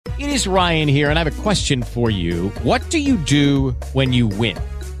It is Ryan here, and I have a question for you. What do you do when you win?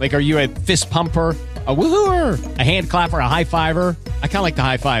 Like, are you a fist pumper, a woohooer, a hand clapper, a high fiver? I kind of like the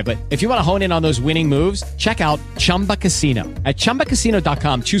high five, but if you want to hone in on those winning moves, check out Chumba Casino. At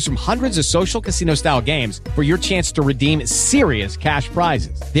ChumbaCasino.com, choose from hundreds of social casino style games for your chance to redeem serious cash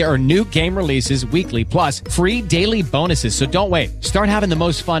prizes. There are new game releases weekly, plus free daily bonuses. So don't wait. Start having the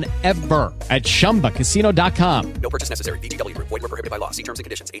most fun ever at ChumbaCasino.com. No purchase necessary. VGW Group. Void where prohibited by law. See terms and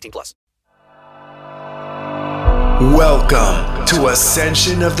conditions. 18+. Welcome to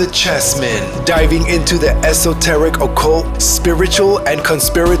Ascension of the Chessmen, diving into the esoteric, occult, spiritual, and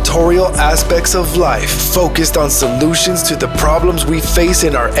conspiratorial aspects of life, focused on solutions to the problems we face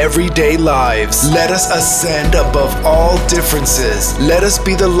in our everyday lives. Let us ascend above all differences. Let us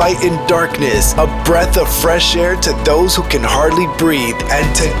be the light in darkness, a breath of fresh air to those who can hardly breathe,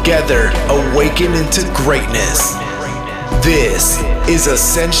 and together awaken into greatness. This is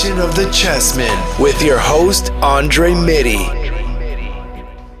Ascension of the Chessmen with your host, Andre Mitty.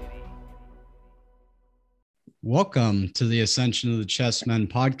 Welcome to the Ascension of the Chessmen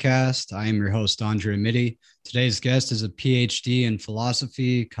podcast. I am your host, Andre Mitty. Today's guest is a PhD in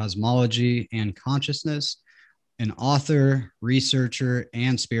philosophy, cosmology, and consciousness, an author, researcher,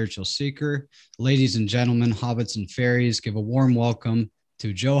 and spiritual seeker. Ladies and gentlemen, hobbits and fairies, give a warm welcome to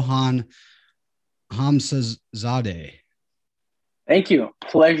Johann Hamzazadeh. Thank you.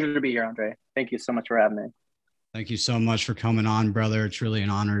 Pleasure to be here, Andre. Thank you so much for having me. Thank you so much for coming on, brother. It's really an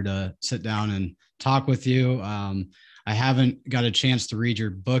honor to sit down and talk with you. I haven't got a chance to read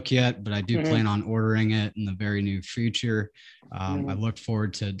your book yet, but I do plan on ordering it in the very near future. I look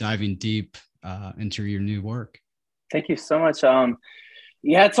forward to diving deep into your new work. Thank you so much.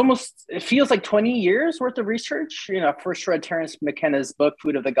 Yeah, it feels like 20 years worth of research. You know, I first read Terence McKenna's book,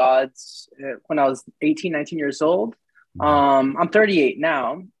 Food of the Gods, when I was 18, 19 years old. I'm 38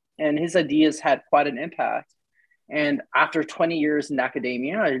 now, and his ideas had quite an impact. And after 20 years in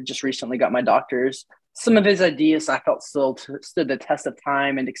academia, I just recently got my doctor's. Some of his ideas I felt still stood the test of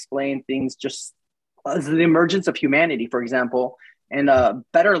time and explained things just as the emergence of humanity, for example, and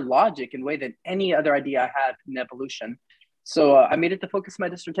better logic in a way than any other idea I had in evolution. So I made it the focus of my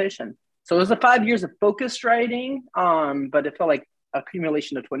dissertation. So it was 5 years of focused writing, but it felt like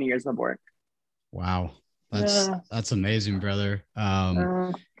accumulation of 20 years of work. Wow. That's amazing, brother.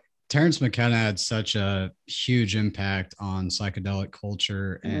 Terence McKenna had such a huge impact on psychedelic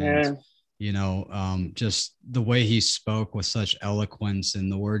culture, and just the way he spoke with such eloquence and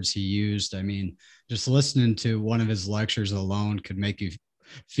the words he used. I mean, just listening to one of his lectures alone could make you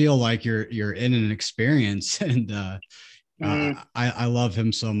feel like you're in an experience. And I love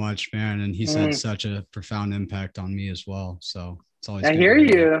him so much, man. And he's had such a profound impact on me as well. So it's always. I hear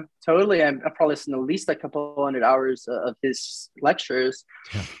you totally. I probably listened to at least a couple hundred hours of his lectures.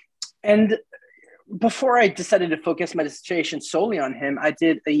 Yeah. And before I decided to focus my dissertation solely on him, I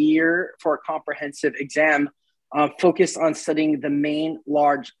did a year for a comprehensive exam focused on studying the main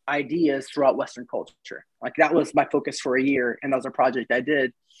large ideas throughout Western culture. Like, that was my focus for a year, and that was a project I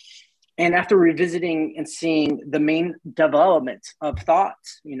did. And after revisiting and seeing the main development of thought,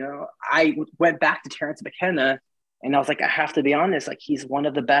 I went back to Terence McKenna, and I was like, I have to be honest, like, he's one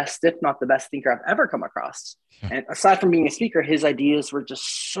of the best, if not the best thinker I've ever come across. And aside from being a speaker, his ideas were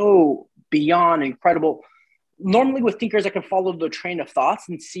just so beyond incredible. Normally with thinkers, I can follow the train of thoughts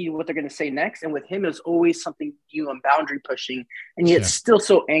and see what they're going to say next. And with him, it's always something new and boundary pushing, and yet still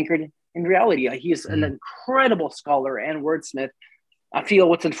so anchored in reality. He is an incredible scholar and wordsmith. I feel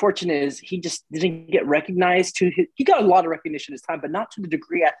what's unfortunate is he just didn't get recognized he got a lot of recognition this time, but not to the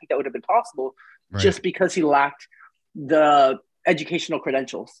degree I think that would have been possible, just because he lacked the educational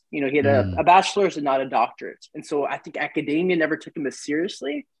credentials. He had a bachelor's and not a doctorate. And so I think academia never took him as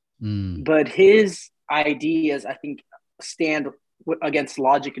seriously, but his ideas, I think, stand against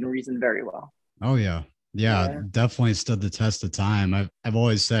logic and reason very well. Oh yeah. Definitely stood the test of time. I've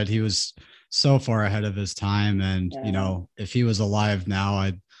always said he was so far ahead of his time. And, if he was alive now,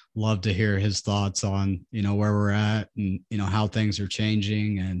 I'd love to hear his thoughts on, where we're at and, how things are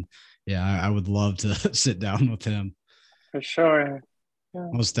changing. And I would love to sit down with him. For sure. Yeah.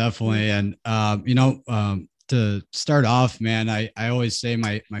 Most definitely. And, to start off, man, I always say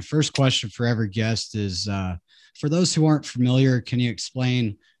my first question for every guest is, for those who aren't familiar, can you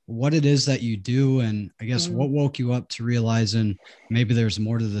explain what it is that you do? And I guess what woke you up to realizing maybe there's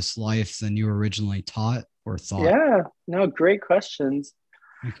more to this life than you originally taught or thought? Yeah, no, great questions.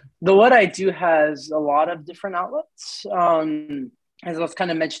 What I do has a lot of different outlets. As I was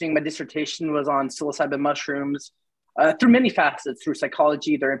kind of mentioning, my dissertation was on psilocybin mushrooms through many facets, through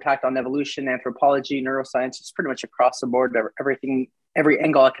psychology, their impact on evolution, anthropology, neuroscience. It's pretty much across the board, everything every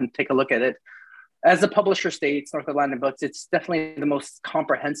angle I can take a look at it. As the publisher states, North Atlantic Books, it's definitely the most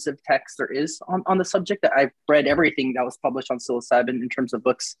comprehensive text there is on the subject. I've read everything that was published on psilocybin in terms of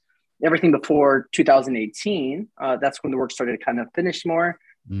books, everything before 2018. That's when the work started to kind of finish more.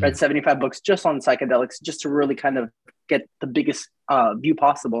 Read 75 books just on psychedelics, just to really kind of get the biggest view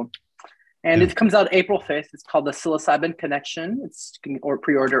possible. And it comes out April 5th. It's called The Psilocybin Connection. You can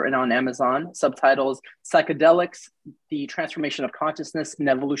pre-order it on Amazon. Subtitles: Psychedelics, the Transformation of Consciousness and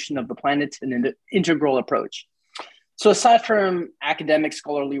Evolution of the Planet, an Integral Approach. So aside from academic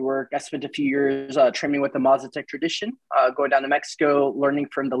scholarly work, I spent a few years training with the Mazatec tradition, going down to Mexico, learning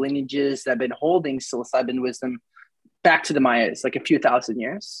from the lineages that have been holding psilocybin wisdom back to the Mayas, like a few thousand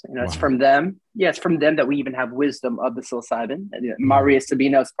years. It's from them. Yeah, it's from them that we even have wisdom of the psilocybin. Maria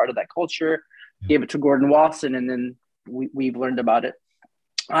Sabina is part of that culture, gave it to Gordon Wasson, and then we've learned about it.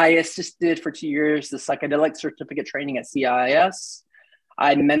 I assisted for 2 years the psychedelic certificate training at CIIS.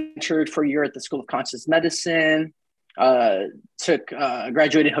 I mentored for a year at the School of Conscious Medicine,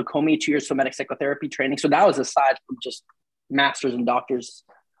 graduated Hakomi, 2 years somatic psychotherapy training. So that was aside from just masters and doctors.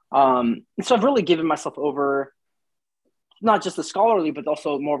 So I've really given myself over, not just the scholarly, but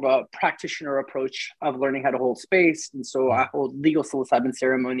also more of a practitioner approach of learning how to hold space. And so I hold legal psilocybin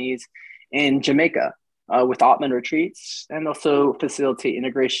ceremonies in Jamaica with Ottman retreats, and also facilitate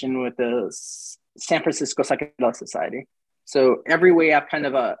integration with the San Francisco Psychedelic Society. So every way I've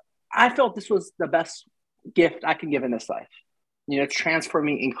I felt this was the best gift I could give in this life. It's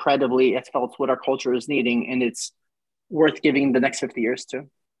transforming incredibly. It felt what our culture is needing, and it's worth giving the next 50 years to.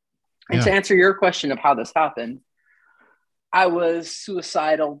 And to answer your question of how this happened, I was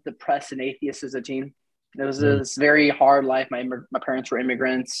suicidal, depressed, and atheist as a teen. It was this very hard life. My parents were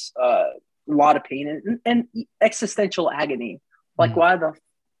immigrants, a lot of pain and existential agony. Like, why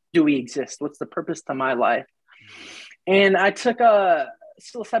do we exist? What's the purpose to my life? And I took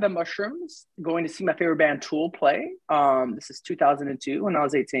psilocybin mushrooms going to see my favorite band Tool play. This is 2002 when I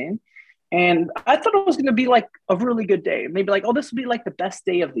was 18. And I thought it was going to be like a really good day. Maybe like, this would be like the best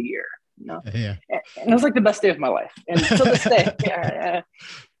day of the year. And it was like the best day of my life. And to this day,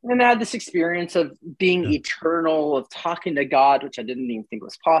 and I had this experience of being eternal, of talking to God, which I didn't even think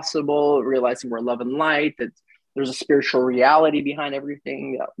was possible, realizing we're love and light, that there's a spiritual reality behind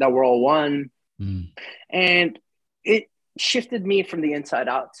everything, that we're all one. And it shifted me from the inside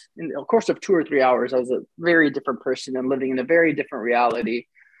out. In the course of 2 or 3 hours, I was a very different person and living in a very different reality.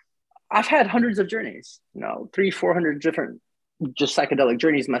 I've had hundreds of journeys, 300-400 different just psychedelic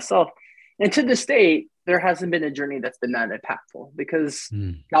journeys myself. And to this day, there hasn't been a journey that's been that impactful, because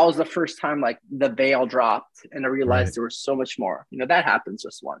that was the first time like the veil dropped and I realized there was so much more. That happens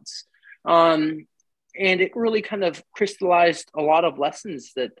just once. And it really kind of crystallized a lot of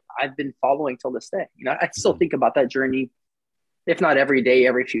lessons that I've been following till this day. I still think about that journey, if not every day,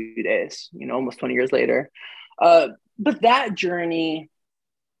 every few days, almost 20 years later. But that journey,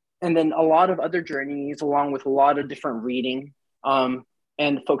 and then a lot of other journeys, along with a lot of different reading,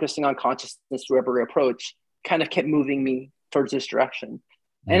 and focusing on consciousness through every approach, kind of kept moving me towards this direction.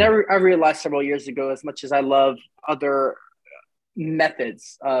 And I realized several years ago, as much as I love other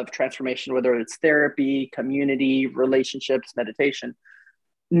methods of transformation, whether it's therapy, community, relationships, meditation,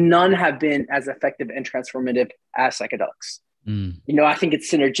 none have been as effective and transformative as psychedelics. I think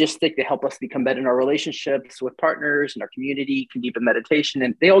it's synergistic to help us become better in our relationships with partners and our community, can deepen meditation,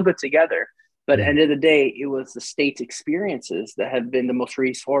 and they all go together. But at the end of the day, it was the state's experiences that have been the most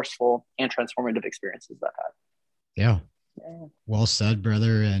resourceful and transformative experiences I've had. Yeah. Well said,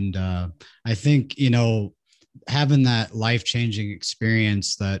 brother. And I think, having that life-changing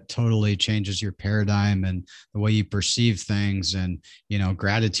experience that totally changes your paradigm and the way you perceive things, and,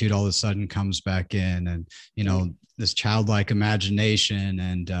 gratitude all of a sudden comes back in, and, this childlike imagination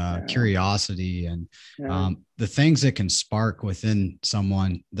and curiosity and the things that can spark within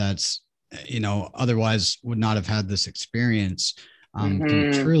someone that's, otherwise would not have had this experience,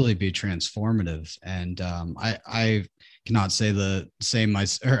 can truly be transformative. And I cannot say the same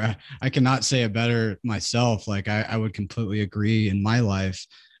I cannot say it better myself. Like I would completely agree in my life,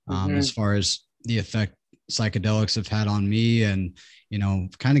 as far as the effect psychedelics have had on me, and,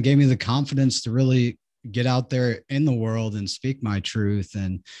 kind of gave me the confidence to really get out there in the world and speak my truth,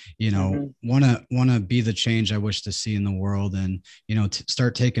 and, want to be the change I wish to see in the world, and,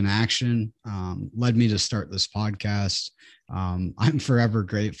 start taking action, led me to start this podcast. I'm forever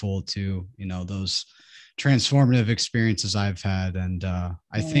grateful to, those transformative experiences I've had. And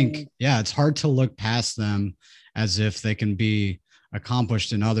I think, it's hard to look past them as if they can be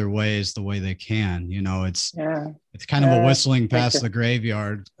accomplished in other ways the way they can. It's kind of a whistling past the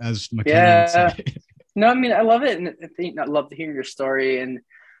graveyard, as McKenna would say. No, I mean, I love it. And I love to hear your story. And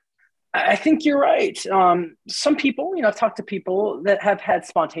I think you're right. Some people, I've talked to people that have had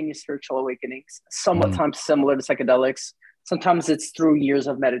spontaneous spiritual awakenings, somewhat times similar to psychedelics. Sometimes it's through years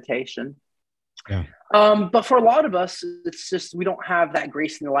of meditation. Yeah. But for a lot of us, it's just we don't have that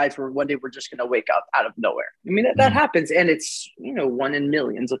grace in our lives where one day we're just going to wake up out of nowhere. I mean, that happens. And it's, one in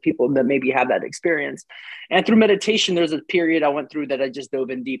millions of people that maybe have that experience. And through meditation, there's a period I went through that I just dove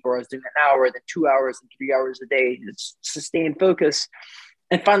in deeper. I was doing an hour, then 2 hours, and 3 hours a day. It's sustained focus.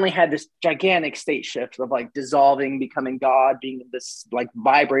 And finally had this gigantic state shift of like dissolving, becoming God, being in this like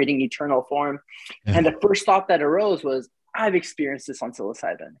vibrating eternal form. Yeah. And the first thought that arose was, I've experienced this on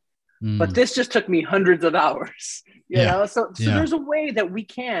psilocybin. But this just took me hundreds of hours, you know? So there's a way that we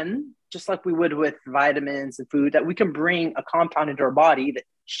can, just like we would with vitamins and food, that we can bring a compound into our body that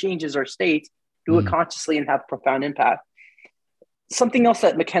changes our state, do it consciously, and have profound impact. Something else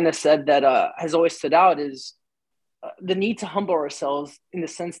that McKenna said that has always stood out is the need to humble ourselves in the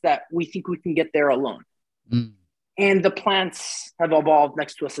sense that we think we can get there alone. And the plants have evolved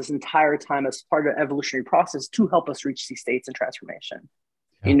next to us this entire time as part of the evolutionary process to help us reach these states of transformation.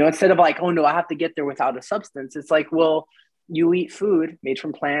 Instead of like, oh no, I have to get there without a substance. It's like, well, you eat food made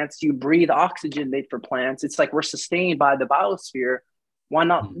from plants, you breathe oxygen made from plants. It's like we're sustained by the biosphere. Why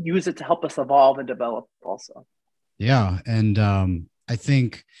not use it to help us evolve and develop also? Yeah. And I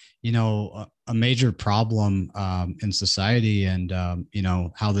think, a major problem in society and,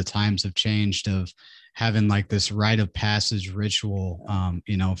 how the times have changed of having like this rite of passage ritual,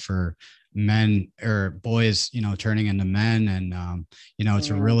 for men or boys, turning into men and,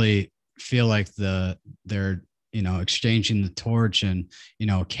 to really feel like they're, exchanging the torch and,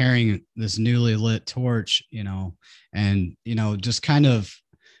 carrying this newly lit torch, and, just kind of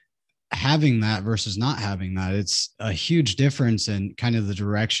having that versus not having that. It's a huge difference in kind of the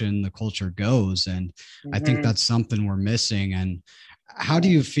direction the culture goes. And I think that's something we're missing. And how do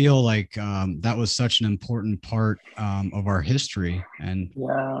you feel like that was such an important part of our history and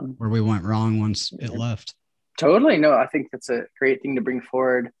where we went wrong once it left? Totally. No, I think that's a great thing to bring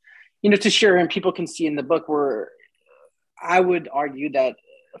forward, to share, and people can see in the book where I would argue that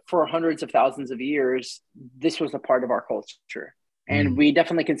for hundreds of thousands of years, this was a part of our culture. And we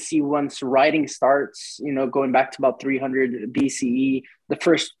definitely can see once writing starts, going back to about 300 BCE, the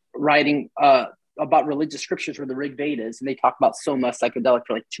first writing about religious scriptures were the Rig Vedas, and they talk about soma, psychedelic,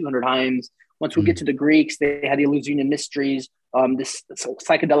 for like 200 times. Once we get to the Greeks, they had the Eleusinian Mysteries, this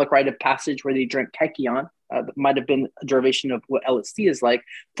psychedelic rite of passage where they drank kykeon. That might have been a derivation of what LSD is like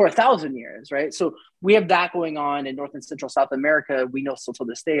for 1,000 years, right? So we have that going on in North and Central South America. We know still to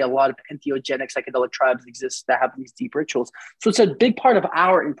this day, a lot of entheogenic psychedelic tribes exist that have these deep rituals. So it's a big part of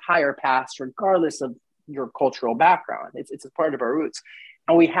our entire past, regardless of your cultural background. It's a part of our roots,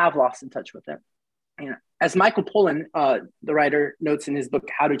 and we have lost in touch with it. As Michael Pollan, the writer, notes in his book,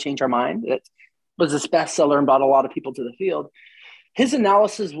 How to Change Our Mind, that was this bestseller and brought a lot of people to the field. His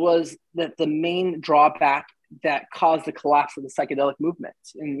analysis was that the main drawback that caused the collapse of the psychedelic movement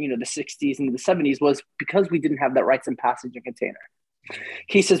in the 60s and the 70s was because we didn't have that rites and passage and container.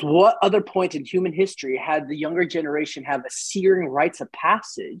 He says, what other point in human history had the younger generation have a searing rites of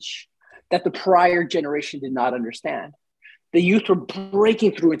passage that the prior generation did not understand? The youth were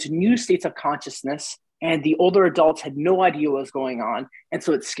breaking through into new states of consciousness, and the older adults had no idea what was going on. And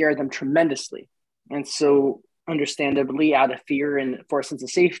so it scared them tremendously. And so understandably, out of fear and for a sense of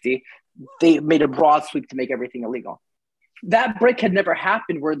safety, they made a broad sweep to make everything illegal. That break had never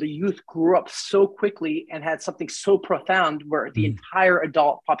happened where the youth grew up so quickly and had something so profound where the entire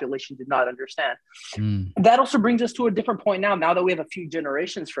adult population did not understand. That also brings us to a different point now. Now that we have a few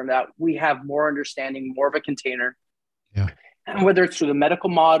generations from that, we have more understanding, more of a container. Yeah. And whether it's through the medical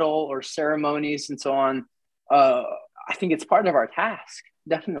model or ceremonies and so on, I think it's part of our task,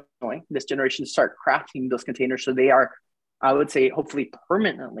 definitely, this generation, to start crafting those containers so they are, I would say, hopefully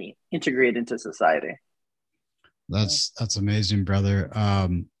permanently integrated into society. That's amazing, brother.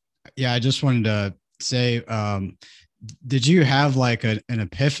 I just wanted to say, did you have like an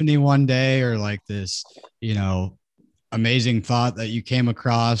epiphany one day, or like this, amazing thought that you came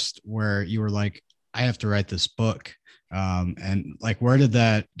across where you were like, I have to write this book? And like, where did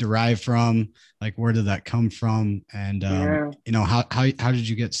that derive from? Like, where did that come from? And, how did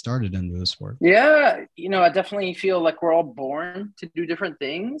you get started into this work? Yeah. I definitely feel like we're all born to do different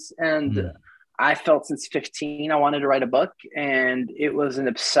things. And I felt since 15, I wanted to write a book, and it was an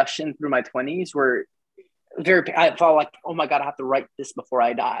obsession through my 20s where I felt like, oh my God, I have to write this before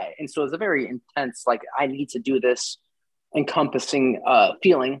I die. And so it was a very intense, like, I need to do this encompassing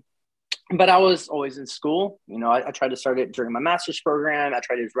feeling. but I was always in school. You know, I tried to start it during my master's program. I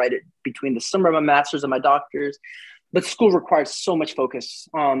tried to write it between the summer of my master's and my doctor's, but school requires so much focus,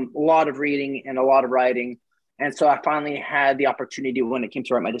 a lot of reading and a lot of writing. And so I finally had the opportunity when it came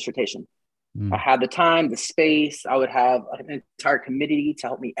to write my dissertation. I had the time, the space. I would have an entire committee to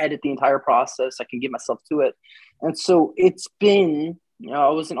help me edit the entire process. I can give myself to it. And so it's been, you know, I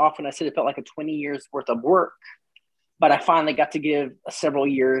wasn't often, I said it felt like a 20 years worth of work, but I finally got to give several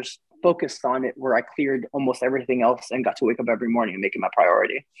years focused on it where I cleared almost everything else and got to wake up every morning and make it my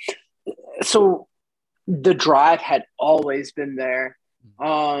priority. So the drive had always been there.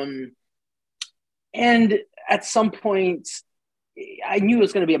 And at some point, I knew it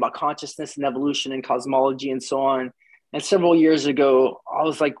was going to be about consciousness and evolution and cosmology and so on. And several years ago, I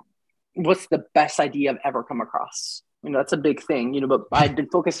was like, what's the best idea I've ever come across? You know, that's a big thing, you know, but I'd been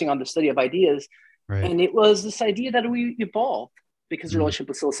focusing on the study of ideas. Right. And it was this idea that we evolved because the relationship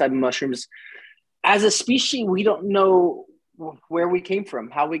with psilocybin mushrooms. As a species, we don't know where we came from,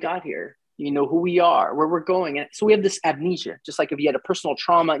 how we got here, you know, who we are, where we're going. And so we have this amnesia, just like if you had a personal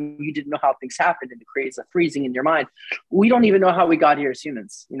trauma and you didn't know how things happened and it creates a freezing in your mind. We don't even know how we got here as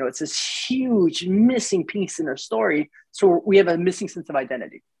humans. You know, it's this huge missing piece in our story. So we have a missing sense of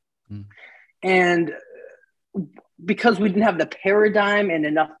identity. And because we didn't have the paradigm and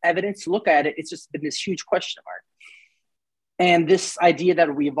enough evidence to look at it, it's just been this huge question mark. And this idea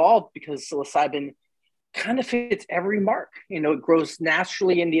that we evolved because psilocybin kind of fits every mark. You know, it grows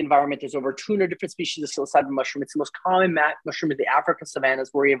naturally in the environment. There's over 200 different species of psilocybin mushroom. It's the most common mushroom in the African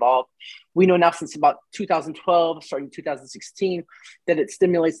savannas where it evolved. We know now since about 2012, starting 2016, that it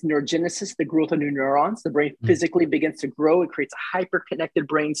stimulates neurogenesis, the growth of new neurons. The brain physically begins to grow. It creates a hyper-connected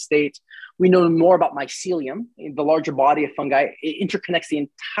brain state. We know more about mycelium, the larger body of fungi. It interconnects the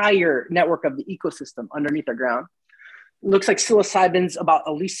entire network of the ecosystem underneath the ground. Looks like psilocybin's about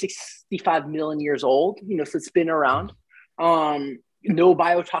at least 65 million years old, you know, so it's been around. No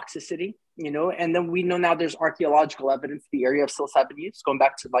biotoxicity, you know, and then we know now there's archaeological evidence the area of psilocybin use going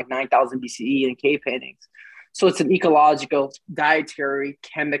back to like 9,000 BCE in cave paintings. So it's an ecological, dietary,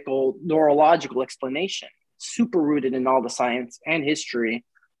 chemical, neurological explanation, super rooted in all the science and history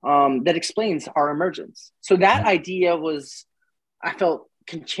that explains our emergence. So that idea was, I felt,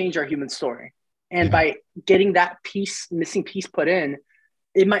 can change our human story. And by getting that missing piece put in,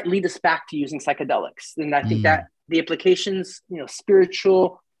 it might lead us back to using psychedelics. And I think that the implications, you know,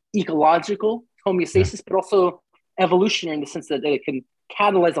 spiritual, ecological, homeostasis, but also evolutionary in the sense that it can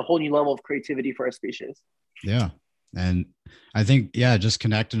catalyze a whole new level of creativity for our species. Yeah. And I think, just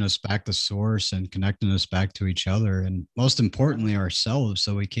connecting us back to source and connecting us back to each other and most importantly, ourselves,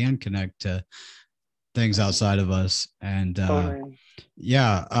 so we can connect to things outside of us. And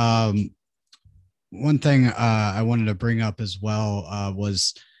one thing I wanted to bring up as well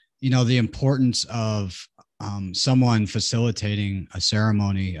was, you know, the importance of someone facilitating a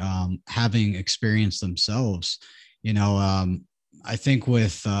ceremony, having experienced themselves. You know, I think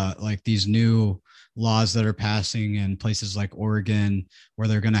with like these new laws that are passing in places like Oregon, where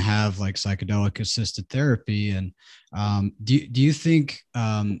they're going to have like psychedelic assisted therapy. And do you think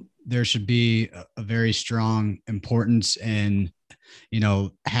there should be a very strong importance in, you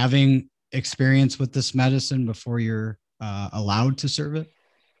know, having experience with this medicine before you're allowed to serve it?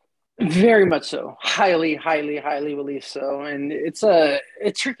 Very much so. Highly believe so. And it's a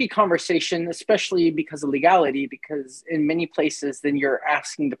tricky conversation, especially because of legality, because in many places, then you're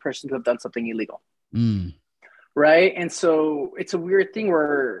asking the person to have done something illegal. Right. And so it's a weird thing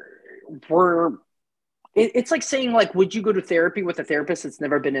where it's like saying, like, would you go to therapy with a therapist that's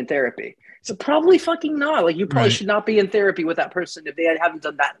never been in therapy? So probably fucking not. Like, you probably should not be in therapy with that person if they haven't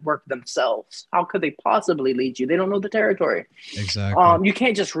done that work themselves. How could they possibly lead you? They don't know the territory. Exactly. You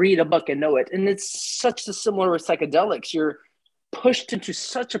can't just read a book and know it. And it's such a similar with psychedelics. You're pushed into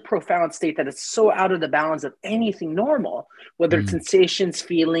such a profound state that it's so out of the bounds of anything normal, whether it's sensations,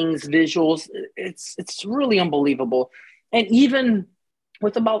 feelings, visuals. It's really unbelievable. And even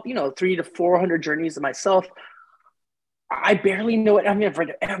with about, 300 to 400 journeys of myself, I barely know it. I mean,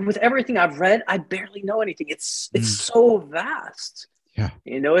 with everything I've read, I barely know anything. It's so vast. Yeah.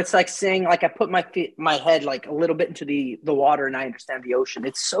 It's like saying, like, I put my head like a little bit into the water and I understand the ocean.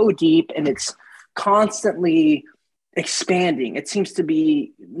 It's so deep and it's constantly expanding. It seems to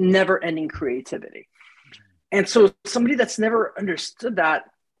be never ending creativity. And so somebody that's never understood that,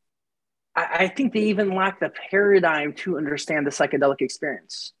 I think they even lack the paradigm to understand the psychedelic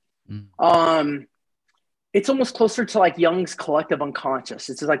experience. It's almost closer to like Jung's collective unconscious.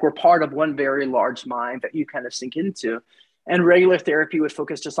 It's like we're part of one very large mind that you kind of sink into. And regular therapy would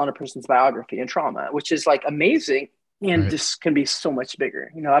focus just on a person's biography and trauma, which is like amazing. And this can be so much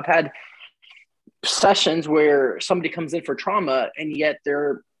bigger. I've had sessions where somebody comes in for trauma and yet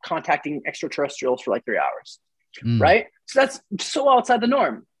they're contacting extraterrestrials for like 3 hours, right? So that's so outside the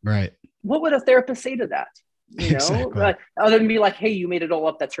norm. Right. What would a therapist say to that? You know, Exactly. Other than be like, hey, you made it all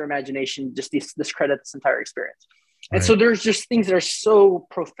up. That's your imagination. Just discredit this entire experience. And Right. so there's just things that are so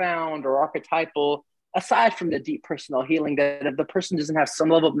profound or archetypal, aside from the deep personal healing, that if the person doesn't have some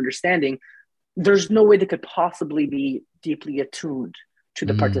level of understanding, there's no way they could possibly be deeply attuned to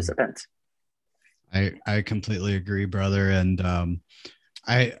the participant. I completely agree, brother. And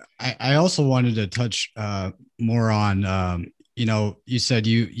I also wanted to touch more on, you know, you said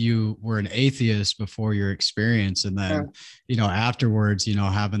you were an atheist before your experience, and then, you know, afterwards, you know,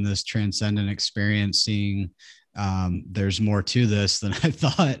 having this transcendent experience, seeing there's more to this than I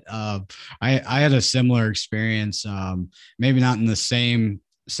thought. I had a similar experience, maybe not in the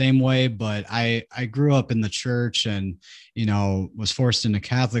same way, but I grew up in the church and, you know, was forced into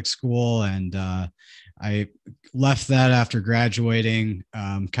Catholic school, and I left that after graduating,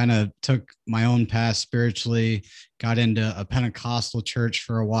 kind of took my own path spiritually, got into a Pentecostal church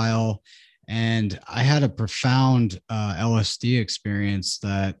for a while, and I had a profound LSD experience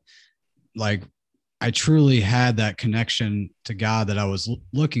that, like, I truly had that connection to God that I was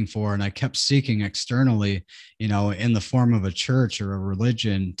looking for. And I kept seeking externally, you know, in the form of a church or a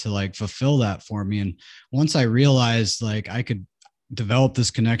religion to like fulfill that for me. And once I realized like I could develop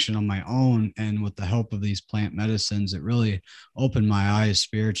this connection on my own, and with the help of these plant medicines, it really opened my eyes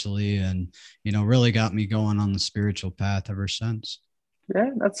spiritually and, you know, really got me going on the spiritual path ever since.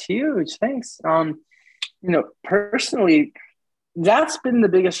 Yeah, that's huge. Thanks. You know, personally, that's been the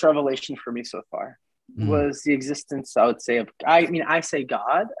biggest revelation for me so far. Was the existence, I would say, of, I say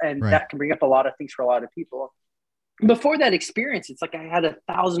God, and that can bring up a lot of things for a lot of people. Before that experience, it's like I had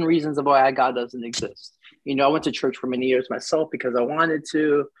 1,000 reasons of why God doesn't exist. You know, I went to church for many years myself because I wanted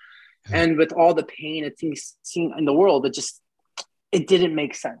to. And with all the pain it seen in the world, it didn't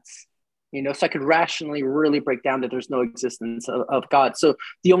make sense. You know, so I could rationally really break down that there's no existence of God. So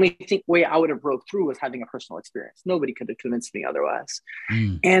the only way I would have broke through was having a personal experience. Nobody could have convinced me otherwise.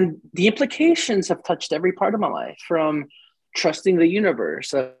 And the implications have touched every part of my life, from trusting the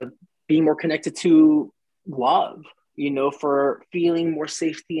universe, being more connected to love, you know, for feeling more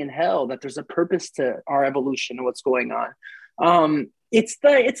safety in hell, that there's a purpose to our evolution and what's going on. It's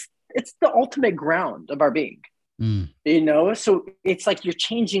the ultimate ground of our being. You know, so it's like you're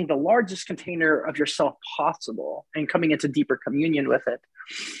changing the largest container of yourself possible and coming into deeper communion with it.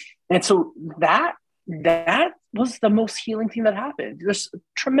 And so that was the most healing thing that happened. There's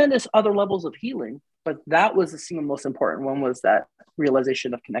tremendous other levels of healing, but that was the single most important one, was that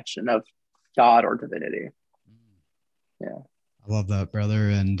realization of connection of God or divinity. Yeah. I love that, brother.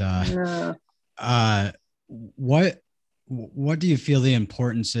 And what do you feel the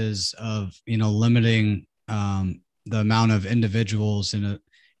importance is of, you know, limiting the amount of individuals in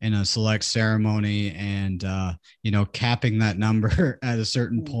a select ceremony, and you know, capping that number at a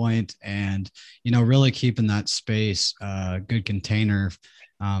certain point, and, you know, really keeping that space a good container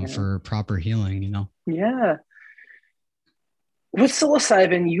for proper healing, you know? Yeah. With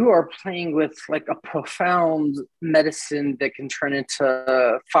psilocybin, you are playing with like a profound medicine that can turn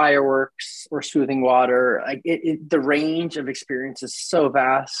into fireworks or soothing water. Like the range of experience is so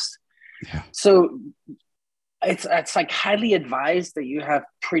vast. Yeah. So it's like highly advised that you have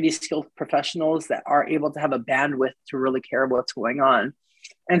pretty skilled professionals that are able to have a bandwidth to really care what's going on.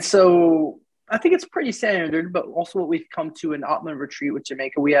 And so I think it's pretty standard, but also what we've come to in Atman Retreat with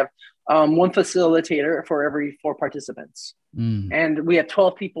Jamaica, we have one facilitator for every 4 participants. And we have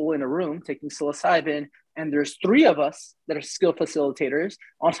 12 people in a room taking psilocybin, and there's 3 of us that are skilled facilitators.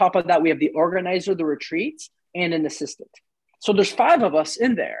 On top of that, we have the organizer of the retreat and an assistant. So there's 5 of us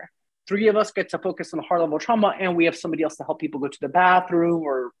in there. 3 of us get to focus on the heart level trauma, and we have somebody else to help people go to the bathroom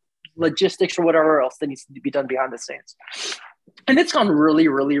or logistics or whatever else that needs to be done behind the scenes. And it's gone really,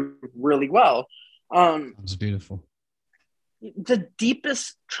 really, really well. That's beautiful. The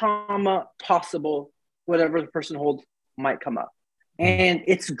deepest trauma possible, whatever the person holds, might come up. And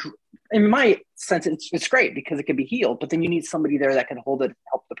it's, in my sense, it's great because it can be healed, but then you need somebody there that can hold it and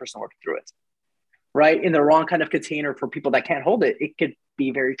help the person work through it. Right? In the wrong kind of container for people that can't hold it, it could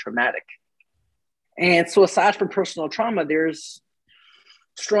be very traumatic. And so aside from personal trauma, there's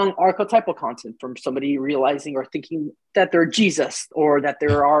strong archetypal content from somebody realizing or thinking that they're Jesus, or that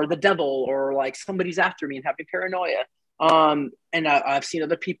there are the devil, or like somebody's after me and having paranoia. And I've seen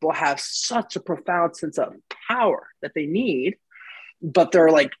other people have such a profound sense of power that they need, but they're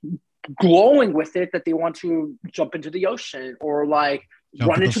like glowing with it that they want to jump into the ocean or like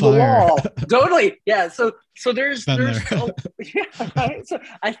run into the wall. Totally. Yeah. So there's yeah, right. So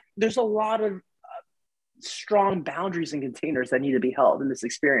there's a lot of strong boundaries and containers that need to be held in this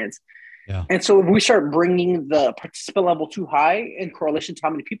experience. Yeah. And so if we start bringing the participant level too high in correlation to how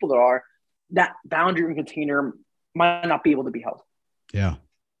many people there are, that boundary and container might not be able to be held. Yeah.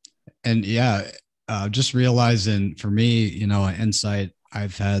 And just realizing for me, you know, an insight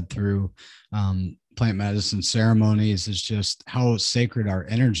I've had through plant medicine ceremonies is just how sacred our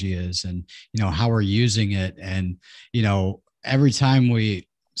energy is, and, you know, how we're using it. And, you know, every time we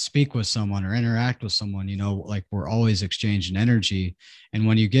speak with someone or interact with someone, you know, like we're always exchanging energy. And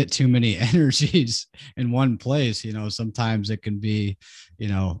when you get too many energies in one place, you know, sometimes it can be, you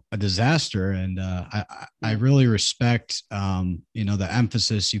know, a disaster. And I really respect, you know, the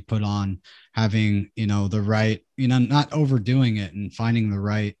emphasis you put on having, you know, the right, you know, not overdoing it and finding the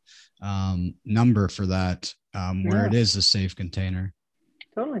right number for that, where it is a safe container.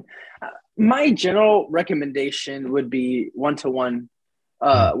 Totally. My general recommendation would be one-to-one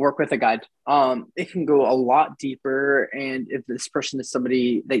work with a guide. It can go a lot deeper. And if this person is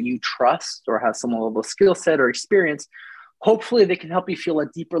somebody that you trust or has some level of skill set or experience, hopefully they can help you feel a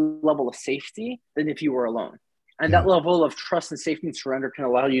deeper level of safety than if you were alone. And that level of trust and safety and surrender can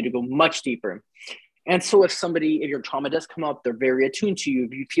allow you to go much deeper. And so if your trauma does come up, they're very attuned to you.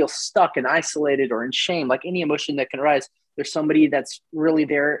 If you feel stuck and isolated or in shame, like any emotion that can arise, there's somebody that's really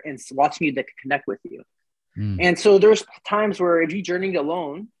there and watching you that can connect with you. And so there's times where if you journeyed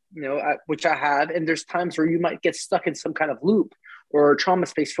alone, you know, which I have, and there's times where you might get stuck in some kind of loop or trauma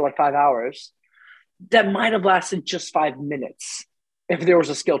space for like 5 hours that might have lasted just 5 minutes if there was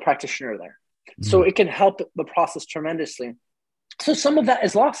a skilled practitioner there. So it can help the process tremendously. So some of that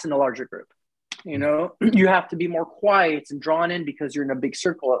is lost in a larger group. You know, you have to be more quiet and drawn in because you're in a big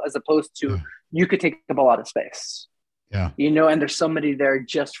circle, as opposed to you could take up a lot of space. Yeah. You know, and there's somebody there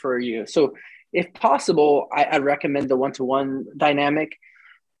just for you. So if possible, I recommend the one-to-one dynamic.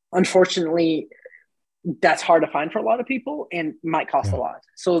 Unfortunately, that's hard to find for a lot of people and might cost a lot.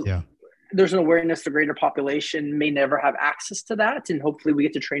 So there's an awareness the greater population may never have access to that. And hopefully we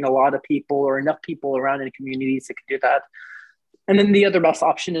get to train a lot of people or enough people around in communities that can do that. And then the other best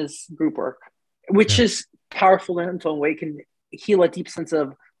option is group work, which is powerful in its own way, can heal a deep sense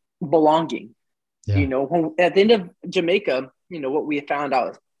of belonging. You know, at the end of Jamaica, you know, what we found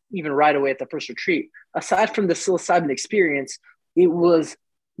out even right away at the first retreat, aside from the psilocybin experience, it was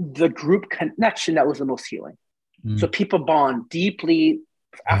the group connection that was the most healing. So people bond deeply.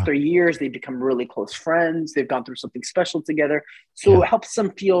 After years, they become really close friends. They've gone through something special together. So it helps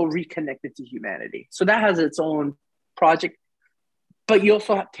them feel reconnected to humanity. So that has its own project. But you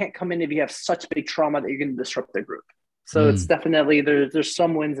also can't come in if you have such big trauma that you're going to disrupt the group. So it's definitely, there's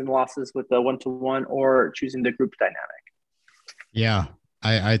some wins and losses with the one-to-one or choosing the group dynamic. Yeah,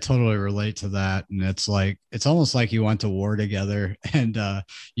 I totally relate to that. And it's like, it's almost like you went to war together and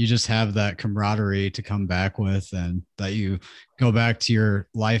you just have that camaraderie to come back with, and that you go back to your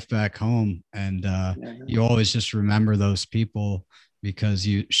life back home. And you always just remember those people because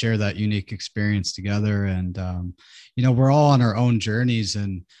you share that unique experience together. And, you know, we're all on our own journeys,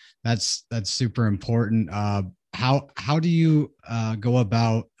 and that's super important. How do you go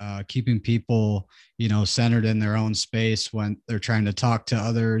about keeping people, you know, centered in their own space when they're trying to talk to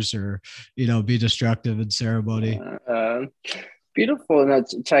others or, you know, be destructive in ceremony? Beautiful. No,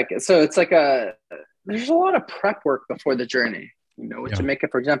 check. So it's like there's a lot of prep work before the journey. You know, with Jamaica,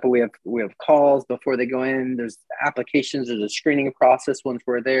 for example, we have calls before they go in. There's applications. There's a screening process once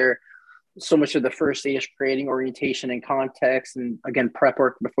we're there. So much of the first day is creating orientation and context, and again, prep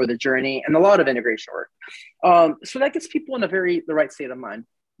work before the journey, and a lot of integration work. So that gets people in the right state of mind.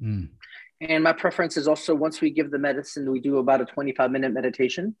 And my preference is also, once we give the medicine, we do about a 25-minute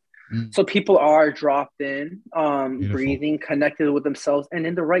meditation. So people are dropped in, breathing, connected with themselves, and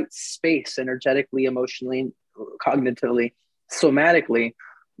in the right space, energetically, emotionally, cognitively, somatically,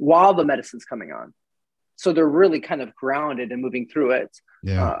 while the medicine's coming on. So they're really kind of grounded and moving through it.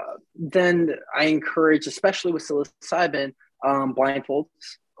 Then I encourage, especially with psilocybin, blindfolds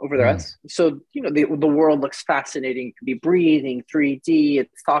over the rest. So, you know, the world looks fascinating. It could be breathing, 3D,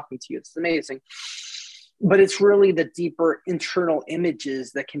 it's talking to you. It's amazing. But it's really the deeper internal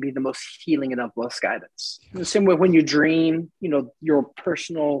images that can be the most healing and of most guidance. The same way when you dream, you know, your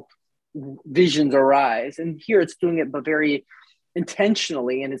personal visions arise. And here it's doing it, but very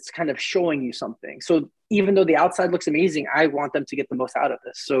intentionally, and it's kind of showing you something. So even though the outside looks amazing, I want them to get the most out of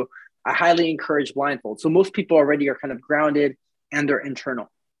this. So I highly encourage blindfold. So most people already are kind of grounded and they're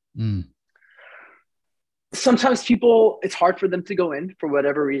internal. Sometimes people, it's hard for them to go in for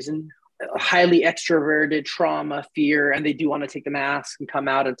whatever reason, highly extroverted, trauma, fear, and they do want to take the mask and come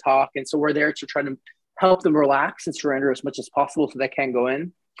out and talk. And so we're there to try to help them relax and surrender as much as possible so they can go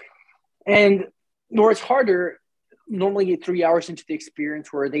in. And Or it's harder. Normally 3 hours into the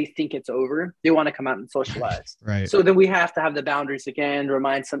experience where they think it's over, they want to come out and socialize. Right. So then we have to have the boundaries again,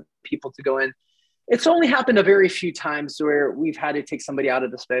 remind some people to go in. It's only happened a very few times where we've had to take somebody out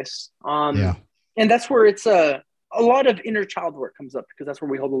of the space. And that's where it's a lot of inner child work comes up, because that's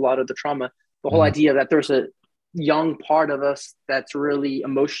where we hold a lot of the trauma. The whole idea that there's a young part of us that's really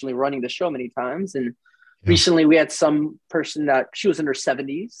emotionally running the show many times. And recently we had some person that she was in her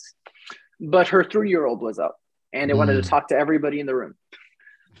 70s, but her 3-year-old was up. And they wanted to talk to everybody in the room.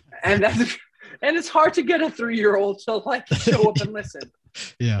 And it's hard to get a 3-year-old to like show up and listen.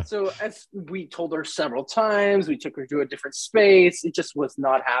 Yeah. So as we told her several times, we took her to a different space. It just was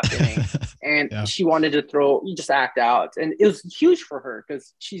not happening. And she wanted to just act out. And it was huge for her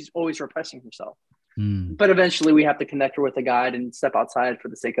because she's always repressing herself. But eventually we have to connect her with a guide and step outside for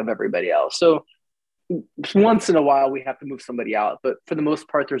the sake of everybody else. So once in a while we have to move somebody out. But for the most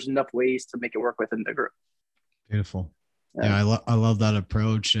part, there's enough ways to make it work within the group. Beautiful. Yeah, I love that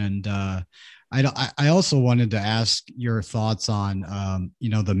approach. And I also wanted to ask your thoughts on,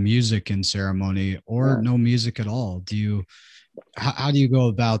 the music in ceremony or no music at all. How do you go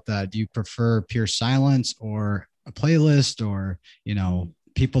about that? Do you prefer pure silence or a playlist or,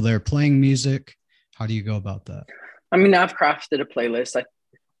 people there playing music? How do you go about that? I mean, I've crafted a playlist. I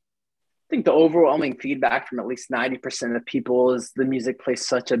think the overwhelming feedback from at least 90% of people is the music plays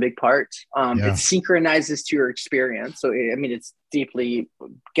such a big part. It synchronizes to your experience. So, I mean, it's deeply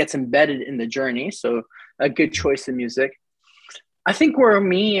gets embedded in the journey. So a good choice of music. I think where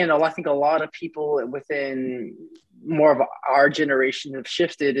me and I think a lot of people within more of our generation have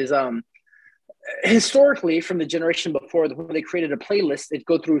shifted is historically from the generation before, when they created a playlist, they'd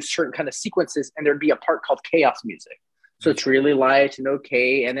go through certain kind of sequences and there'd be a part called chaos music. So it's really light and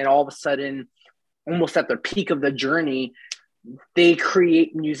okay. And then all of a sudden, almost at the peak of the journey, they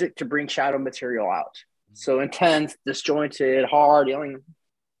create music to bring shadow material out. So intense, disjointed, hard, yelling.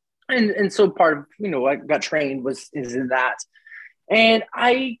 And so part of, I got trained is in that. And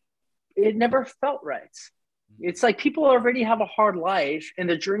it never felt right. It's like people already have a hard life and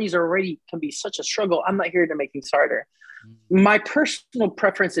the journeys already can be such a struggle. I'm not here to make things harder. My personal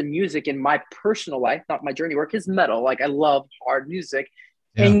preference in music in my personal life, not my journey work, is metal. Like I love hard music.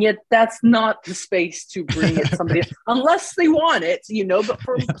 Yeah. And yet that's not the space to bring it somebody unless they want it, but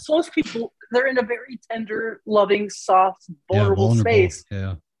for most people, they're in a very tender, loving, soft, vulnerable space.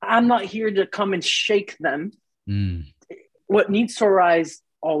 Yeah. I'm not here to come and shake them. What needs to arise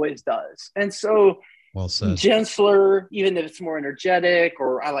always does. And so well said. Gentler, even if it's more energetic,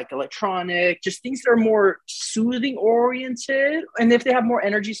 or I like electronic, just things that are more soothing oriented. And if they have more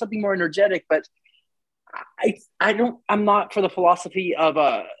energy, something more energetic. But I'm not for the philosophy of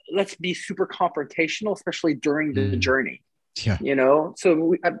let's be super confrontational, especially during the journey. Yeah.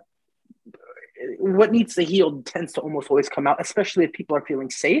 So what needs to heal tends to almost always come out, especially if people are feeling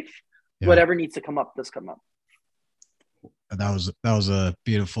safe. Yeah. Whatever needs to come up does come up. That was a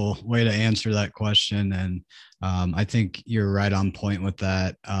beautiful way to answer that question. And I think you're right on point with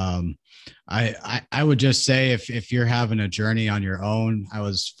that. I would just say if you're having a journey on your own, I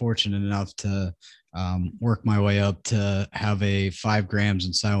was fortunate enough to work my way up to have a 5 grams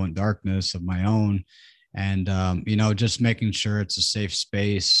in silent darkness of my own. And, just making sure it's a safe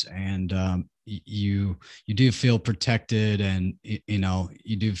space and you do feel protected and,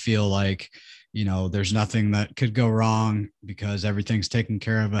 you do feel like, there's nothing that could go wrong because everything's taken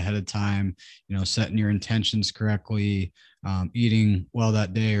care of ahead of time, setting your intentions correctly, eating well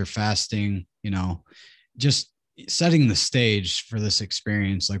that day or fasting, just setting the stage for this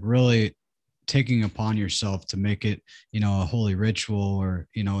experience, like really taking upon yourself to make it, a holy ritual or,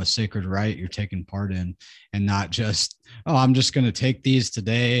 a sacred rite you're taking part in, and not just, I'm just going to take these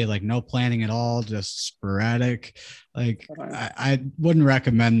today, like no planning at all, just sporadic. Like I wouldn't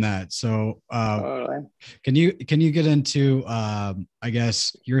recommend that. So can you get into, I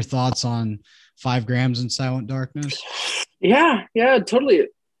guess, your thoughts on 5 grams in silent darkness? Yeah, totally.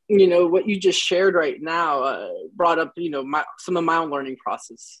 What you just shared right now brought up, some of my own learning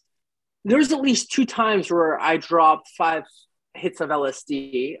process. There's at least 2 times where I dropped 5 hits of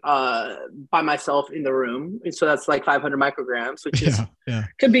LSD by myself in the room. And so that's like 500 micrograms, which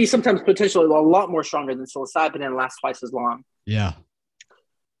could be sometimes potentially a lot more stronger than psilocybin and lasts twice as long. Yeah.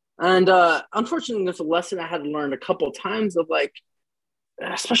 And unfortunately, there's a lesson I had to learn a couple of times of like,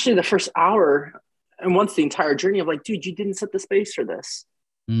 especially the first hour and once the entire journey of like, dude, you didn't set the space for this.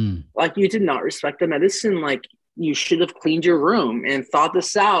 Like you did not respect the medicine. Like, you should have cleaned your room and thought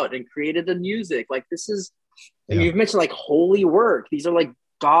this out and created the music. Like this is, and you've mentioned like holy work. These are like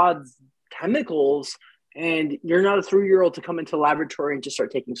God's chemicals, and you're not a 3-year-old to come into a laboratory and just start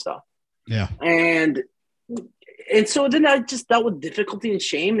taking stuff. Yeah. And so then I just dealt with difficulty and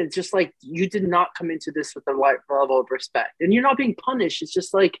shame. It's just like, you did not come into this with the right level of respect, and you're not being punished. It's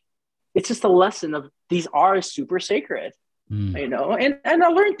just like, it's just a lesson of these are super sacred, you know? And I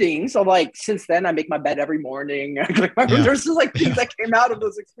learned things. So like, since then I make my bed every morning. There's just like things that came out of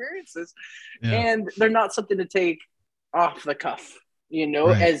those experiences, and they're not something to take off the cuff, you know,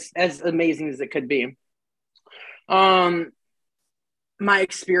 as amazing as it could be. My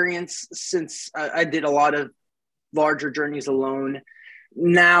experience since I did a lot of larger journeys alone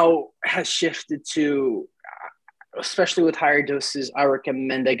now has shifted to, especially with higher doses, I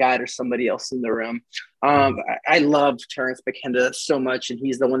recommend a guide or somebody else in the room. I love Terence McKenna so much, and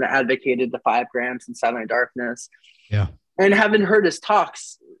he's the one that advocated the 5 grams in Silent Darkness. Yeah. And having heard his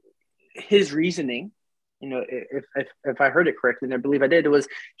talks, his reasoning, you know, if I heard it correctly, and I believe I did, it was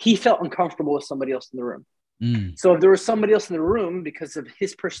he felt uncomfortable with somebody else in the room. So if there was somebody else in the room, because of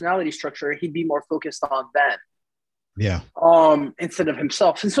his personality structure, he'd be more focused on them. Yeah. Instead of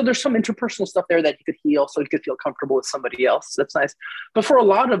himself. And so there's some interpersonal stuff there that he could heal, so he could feel comfortable with somebody else. That's nice. But for a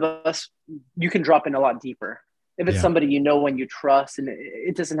lot of us, you can drop in a lot deeper. If it's somebody you know and you trust, and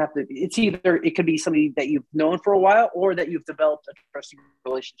it doesn't have to, it's either, it could be somebody that you've known for a while or that you've developed a trusting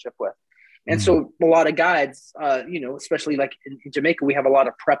relationship with. And so a lot of guides, you know, especially like in Jamaica, we have a lot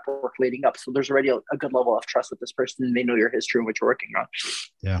of prep work leading up. So there's already a good level of trust with this person, and they know your history and what you're working on.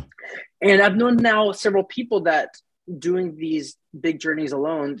 Yeah. And I've known now several people that doing these big journeys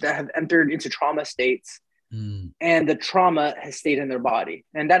alone that have entered into trauma states, and the trauma has stayed in their body.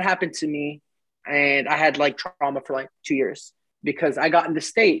 And that happened to me. And I had like trauma for like 2 years because I got in the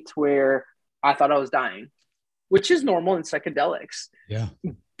state where I thought I was dying, which is normal in psychedelics. Yeah.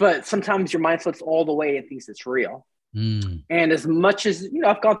 But sometimes your mind slips all the way and thinks it's real. And as much as, you know,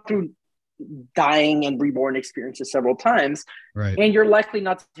 I've gone through dying and reborn experiences several times, and you're likely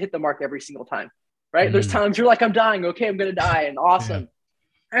not to hit the mark every single time, right? There's times you're like, I'm dying. Okay, I'm going to die. And awesome.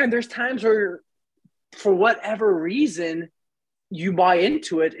 And there's times where, for whatever reason, you buy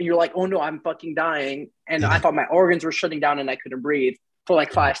into it and you're like, oh no, I'm fucking dying. And I thought my organs were shutting down and I couldn't breathe for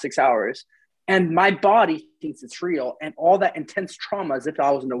like 5-6 hours. And my body thinks it's real. And all that intense trauma, as if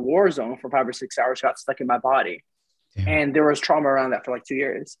I was in a war zone for 5 or 6 hours, got stuck in my body. And there was trauma around that for like 2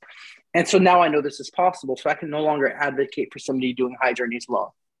 years. And so now I know this is possible. So I can no longer advocate for somebody doing high journeys alone.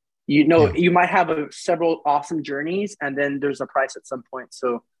 You know, you might have several awesome journeys, and then there's a price at some point.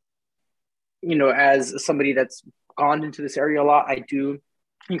 So, you know, as somebody that's gone into this area a lot, I do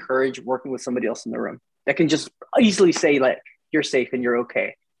encourage working with somebody else in the room that can just easily say, like, you're safe and you're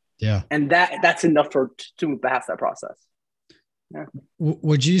okay. Yeah. And that's enough to move past that process. Yeah.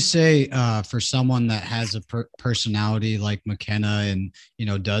 Would you say for someone that has a personality like McKenna and, you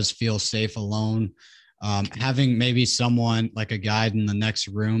know, does feel safe alone, having maybe someone like a guide in the next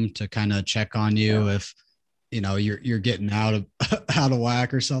room to kind of check on you if, you know, you're getting out of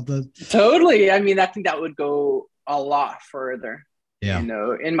whack or something? Totally. I mean, I think that would go a lot further. Yeah. You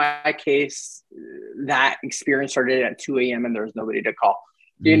know, in my case, that experience started at 2 a.m. and there was nobody to call.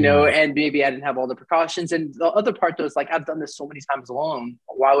 You know, and maybe I didn't have all the precautions. And the other part though is like, I've done this so many times alone.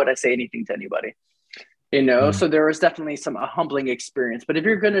 Why would I say anything to anybody? You know, so there was definitely a humbling experience. But if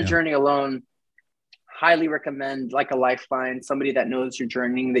you're going to journey alone, highly recommend like a lifeline, somebody that knows you're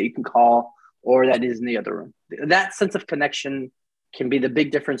journeying that you can call, or that is in the other room. That sense of connection can be the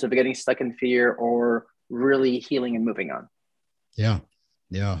big difference of getting stuck in fear or really healing and moving on. Yeah.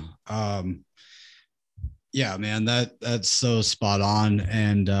 Yeah. Yeah, man, that's so spot on.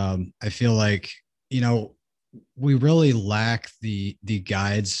 And I feel like, you know, we really lack the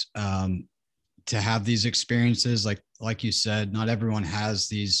guides to have these experiences. Like you said, not everyone has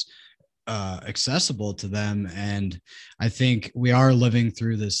these accessible to them. And I think we are living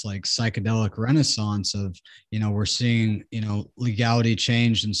through this like psychedelic renaissance of, you know, we're seeing, you know, legality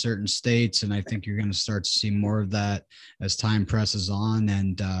change in certain states. And I think you're going to start to see more of that as time presses on.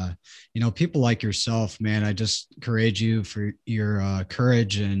 And, you know, people like yourself, man, I just encourage you for your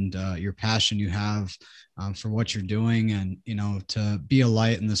courage and your passion you have for what you're doing, and, you know, to be a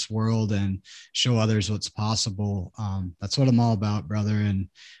light in this world and show others what's possible. That's what I'm all about, brother. And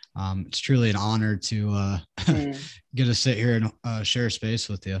it's truly an honor to get to sit here and share space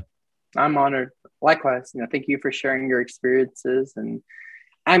with you. I'm honored. Likewise, you know, thank you for sharing your experiences, and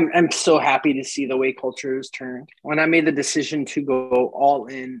I'm so happy to see the way culture has turned. When I made the decision to go all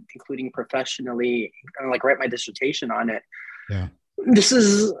in, including professionally, and like write my dissertation on it. Yeah, this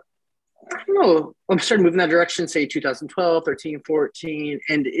is, I don't know, I'm starting moving that direction, say 2012, 13, 14,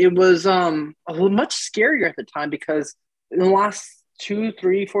 and it was a little much scarier at the time because in the last 2,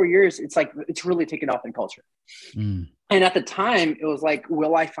 3, 4 years, it's like, it's really taken off in culture. And at the time it was like,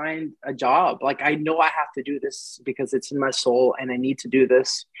 will I find a job? Like, I know I have to do this because it's in my soul and I need to do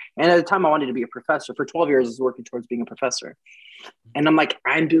this. And at the time I wanted to be a professor. For 12 years I was working towards being a professor. And I'm like,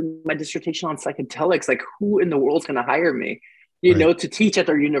 I'm doing my dissertation on psychedelics. Like, who in the world's going to hire me, to teach at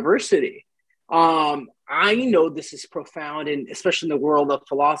their university? I know this is profound, and especially in the world of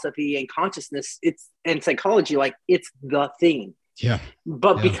philosophy and consciousness, and psychology, like, it's the thing. Yeah.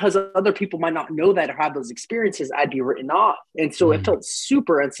 But because other people might not know that or have those experiences, I'd be written off. And so it felt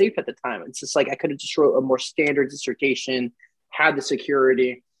super unsafe at the time. It's just like, I could have just wrote a more standard dissertation, had the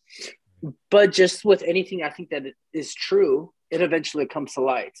security. But just with anything, I think that it is true, it eventually comes to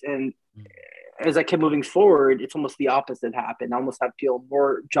light. And as I kept moving forward, it's almost the opposite happened. I almost have feel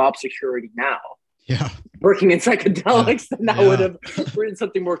more job security now. Yeah. Working in psychedelics than I would have written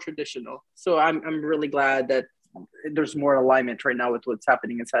something more traditional. So I'm really glad that there's more alignment right now with what's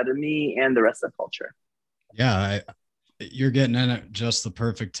happening inside of me and the rest of the culture. Yeah. You're getting in at just the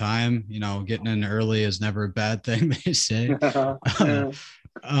perfect time. Getting in early is never a bad thing, they say.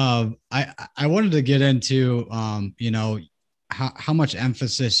 I wanted to get into, how much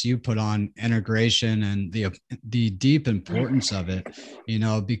emphasis you put on integration and the deep importance of it,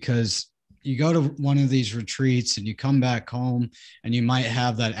 because you go to one of these retreats and you come back home and you might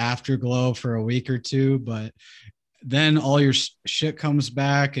have that afterglow for a week or two, but then all your shit comes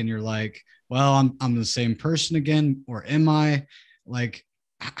back and you're like, well, I'm the same person again, or am I? Like,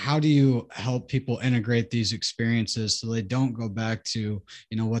 how do you help people integrate these experiences so they don't go back to,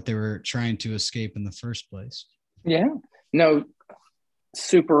 what they were trying to escape in the first place? Yeah, no,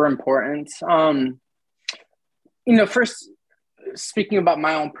 super important. First, speaking about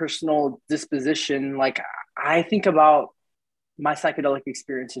my own personal disposition, like, I think about my psychedelic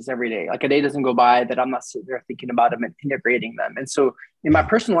experiences every day. Like, a day doesn't go by that I'm not sitting there thinking about them and integrating them. And so in my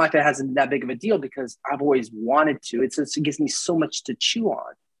personal life, it hasn't been that big of a deal because I've always wanted to. It gives me so much to chew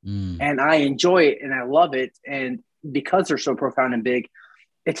on, and I enjoy it and I love it. And because they're so profound and big,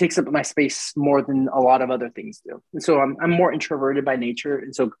 it takes up my space more than a lot of other things do. And so I'm more introverted by nature.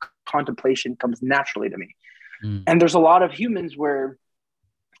 And so contemplation comes naturally to me. And there's a lot of humans where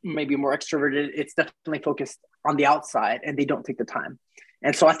maybe more extroverted, it's definitely focused on the outside and they don't take the time.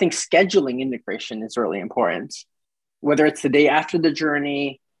 And so I think scheduling integration is really important, whether it's the day after the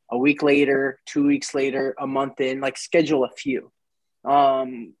journey, a week later, 2 weeks later, a month in, like, schedule a few.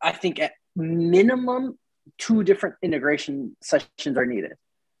 I think at minimum 2 different integration sessions are needed.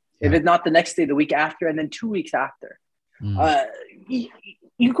 If it's not the next day, the week after, and then 2 weeks after.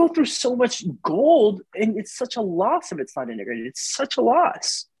 You go through so much gold and it's such a loss if it's not integrated. It's such a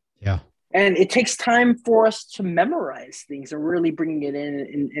loss. Yeah. And it takes time for us to memorize things and really bring it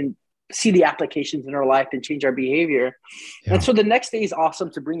in and see the applications in our life and change our behavior. Yeah. And so the next day is awesome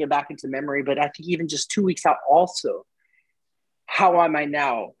to bring it back into memory. But I think even just 2 weeks out also, how am I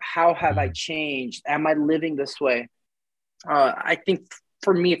now? How have I changed? Am I living this way? I think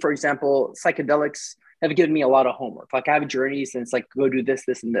for me, for example, psychedelics have given me a lot of homework. Like, I have journeys and it's like, go do this,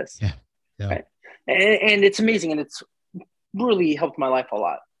 this, and this. Yeah. Right? And it's amazing. And it's really helped my life a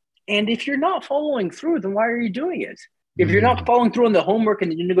lot. And if you're not following through, then why are you doing it? If you're not following through on the homework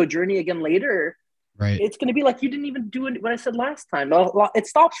and you're going to go journey again later, it's going to be like, you didn't even do what I said last time. It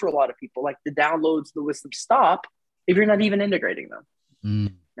stops for a lot of people. Like, the downloads, the wisdom stop if you're not even integrating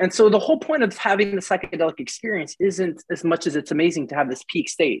them. And so the whole point of having the psychedelic experience isn't as much as it's amazing to have this peak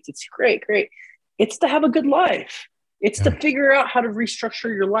state. It's great. It's to have a good life. It's to figure out how to restructure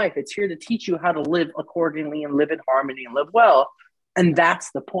your life. It's here to teach you how to live accordingly and live in harmony and live well. And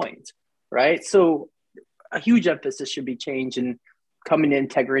that's the point, right? So a huge emphasis should be change and coming to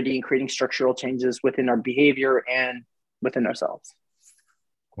integrity and creating structural changes within our behavior and within ourselves.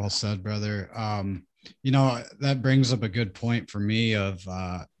 Well said, brother. That brings up a good point for me of,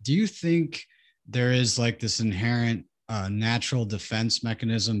 do you think there is like this inherent natural defense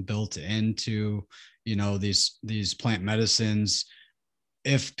mechanism built into, these plant medicines,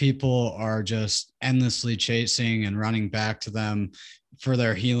 if people are just endlessly chasing and running back to them for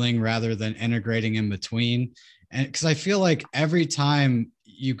their healing rather than integrating in between? And because I feel like every time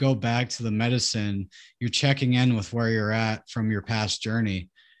you go back to the medicine, you're checking in with where you're at from your past journey.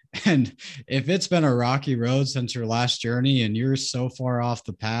 And if it's been a rocky road since your last journey and you're so far off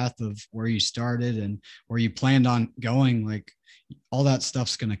the path of where you started and where you planned on going, like, all that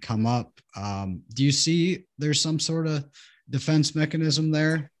stuff's going to come up. Do you see there's some sort of defense mechanism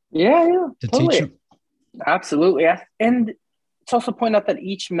there? Yeah, to totally. Teach them? Absolutely. And it's also point out that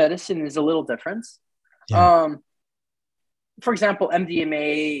each medicine is a little different. Yeah. For example,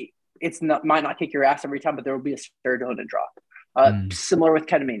 MDMA, might not kick your ass every time, but there will be a serotonin drop. Similar with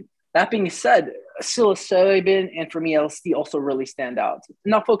ketamine. That being said, psilocybin and for me, LSD also really stand out.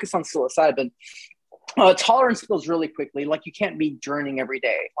 Not focus on psilocybin. Tolerance builds really quickly. Like you can't be journeying every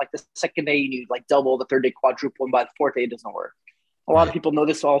day. Like the second day you need like double, the third day quadruple, and by the fourth day it doesn't work. A lot of people know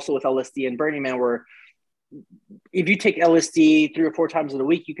this also with LSD and Burning Man, where if you take LSD 3 or 4 times in a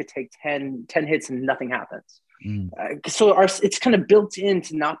week, you could take 10 hits and nothing happens. So it's kind of built in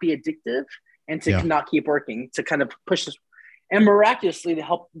to not be addictive and to not keep working, to kind of push this, and miraculously to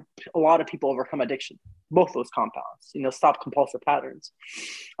help a lot of people overcome addiction, both those compounds, stop compulsive patterns.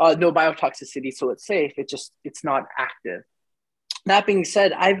 No biotoxicity, so it's safe. It's not active. That being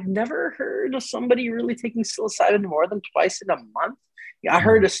said, I've never heard of somebody really taking psilocybin more than twice in a month. I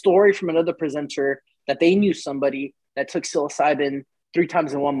heard a story from another presenter that they knew somebody that took psilocybin 3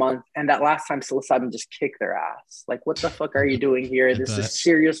 times in 1 month, and that last time psilocybin just kicked their ass. Like, what the fuck are you doing here? This is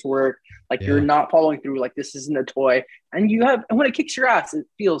serious work. Like, you're not following through. Like, this isn't a toy. And when it kicks your ass, it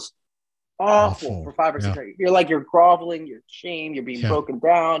feels awful for 5 or 6 days. You're groveling, you're shamed, you're being broken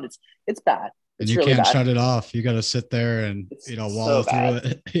down. It's bad. And you really can't shut it off. You got to sit there and wallow through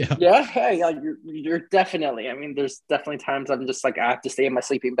it. You're definitely. I mean, there's definitely times I'm just like, I have to stay in my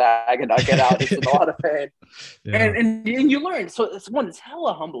sleeping bag and not get out. It's a lot of pain, and you learn. So it's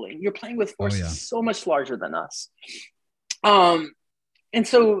hella humbling. You're playing with forces so much larger than us. And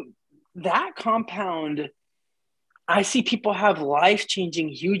so that compound, I see people have life-changing,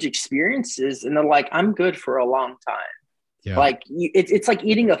 huge experiences, and they're like, I'm good for a long time. Yeah. Like it's like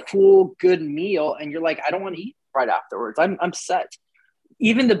eating a full good meal and you're like, I don't want to eat right afterwards. I'm set.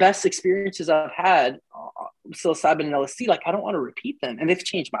 Even the best experiences I've had, psilocybin and LSD, like I don't want to repeat them, and they've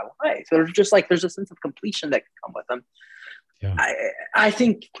changed my life. They're just like, there's a sense of completion that can come with them. Yeah. I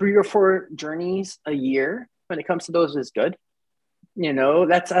think 3 or 4 journeys a year when it comes to those is good.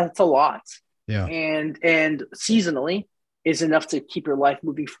 That's a lot. Yeah. And seasonally is enough to keep your life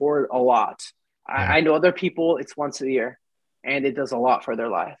moving forward a lot. Yeah. I know other people, it's once a year. And it does a lot for their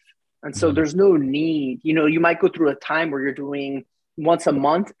life. And so there's no need, you might go through a time where you're doing once a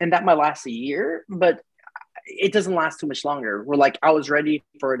month and that might last a year, but it doesn't last too much longer. We're like, I was ready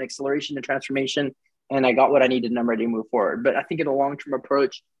for an acceleration and transformation and I got what I needed and I'm ready to move forward. But I think in a long-term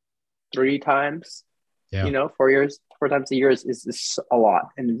approach, 3 times, 4 times a year is a lot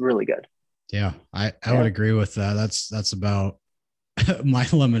and really good. Yeah, I would agree with that. That's about my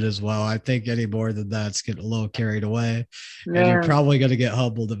limit as well. I think any more than that's getting a little carried away, and you're probably going to get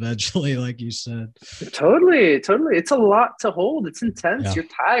humbled eventually, like you said. Totally. It's a lot to hold. It's intense. Yeah. You're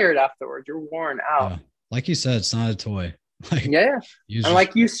tired afterwards. You're worn out. Yeah. Like you said, it's not a toy. And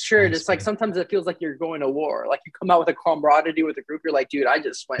like you shared, it's like sometimes it feels like you're going to war. Like you come out with a camaraderie with a group. You're like, dude, I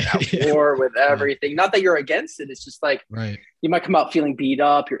just went out war with everything. Not that you're against it. It's just like you might come out feeling beat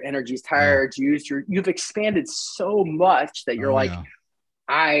up. Your energy's tired. You've expanded so much that you're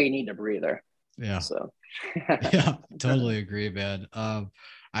I need a breather. Yeah. So totally agree, man.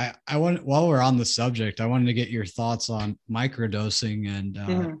 I want, while we're on the subject, I wanted to get your thoughts on microdosing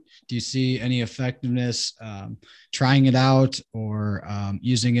and do you see any effectiveness trying it out or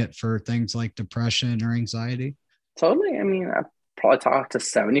using it for things like depression or anxiety? Totally. I mean, I've probably talked to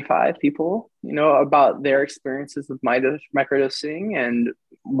 75 people, about their experiences with microdosing, and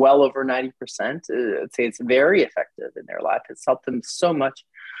well over 90%, I'd say it's very effective in their life. It's helped them so much.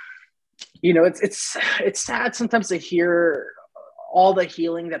 It's sad sometimes to hear all the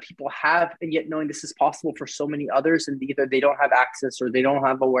healing that people have, and yet knowing this is possible for so many others, and either they don't have access or they don't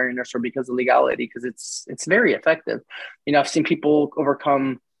have awareness or because of legality, because it's very effective. I've seen people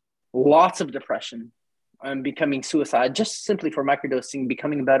overcome lots of depression and becoming suicide just simply for microdosing,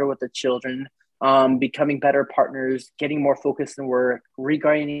 becoming better with the children, becoming better partners, getting more focused in work,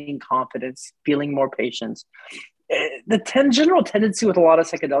 regaining confidence, feeling more patience. The general tendency with a lot of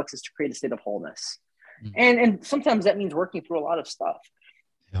psychedelics is to create a state of wholeness. And sometimes that means working through a lot of stuff.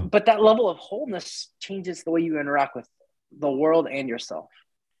 Yeah. But that level of wholeness changes the way you interact with the world and yourself.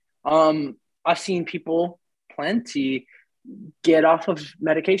 I've seen people plenty get off of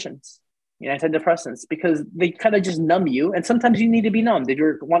medications, antidepressants, because they kind of just numb you. And sometimes you need to be numbed. If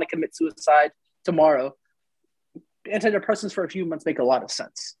you want to commit suicide tomorrow, antidepressants for a few months make a lot of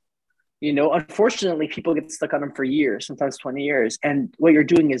sense. Unfortunately, people get stuck on them for years, sometimes 20 years. And what you're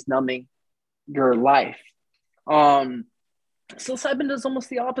doing is numbing your life. Psilocybin does almost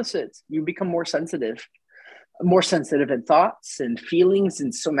the opposite. You become more sensitive in thoughts and feelings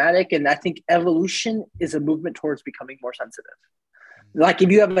and somatic. And I think evolution is a movement towards becoming more sensitive. Like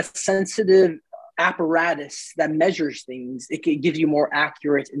if you have a sensitive apparatus that measures things, it can give you more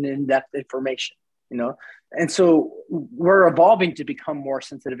accurate and in-depth information, And so we're evolving to become more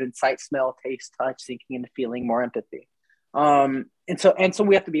sensitive in sight, smell, taste, touch, thinking, and feeling, more empathy. And so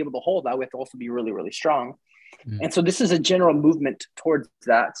we have to be able to hold that. We have to also be really, really strong. And so this is a general movement towards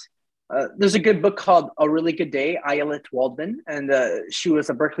that. There's a good book called A Really Good Day, Ayelet Waldman, and she was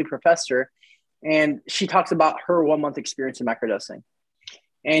a Berkeley professor, and she talks about her 1 month experience in microdosing.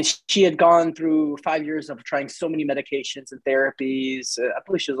 And she had gone through 5 years of trying so many medications and therapies. I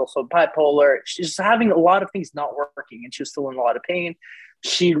believe she was also bipolar. She's having a lot of things not working, and she was still in a lot of pain.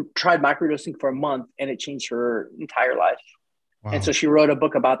 She tried microdosing for a month, and it changed her entire life. Wow. And so she wrote a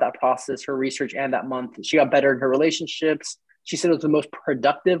book about that process, her research, and that month. She got better in her relationships. She said it was the most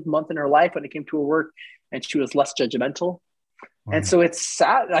productive month in her life when it came to her work, and she was less judgmental. Wow. And so it's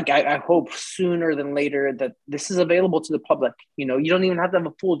sad. Like I hope sooner than later that this is available to the public. You know, you don't even have to have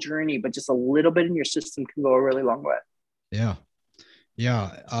a full journey, but just a little bit in your system can go a really long way. Yeah.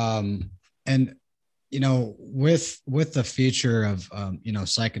 Yeah. And, you know, with the future of, you know,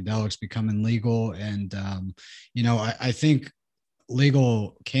 psychedelics becoming legal and, you know, I think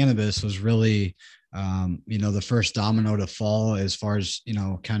legal cannabis was really, you know, the first domino to fall as far as, you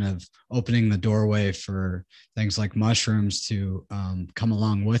know, kind of opening the doorway for things like mushrooms to come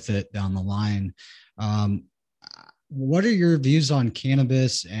along with it down the line. What are your views on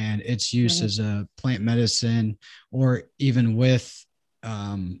cannabis and its use as a plant medicine, or even with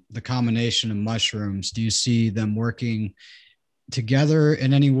the combination of mushrooms? Do you see them working together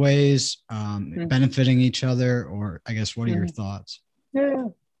in any ways, benefiting each other, or I guess, what are your thoughts? Yeah.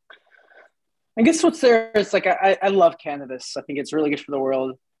 I guess what's there is like, I love cannabis. I think it's really good for the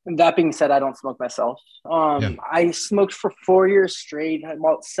world. And that being said, I don't smoke myself. I smoked for 4 years straight,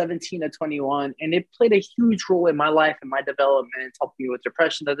 about 17 to 21, and it played a huge role in my life and my development. It helped me with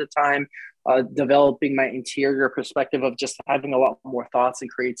depression at the time, developing my interior perspective of just having a lot more thoughts and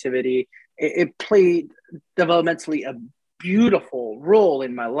creativity. It played developmentally a beautiful role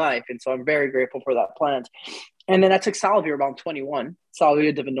in my life. And so I'm very grateful for that plant. And then I took salvia around 21,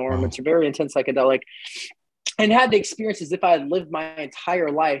 salvia divinorum. It's a very intense psychedelic, and had the experience as if I had lived my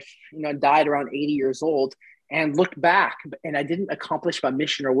entire life, you know, died around 80 years old, and looked back and I didn't accomplish my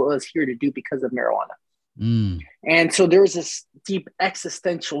mission or what I was here to do because of marijuana. And so there was this deep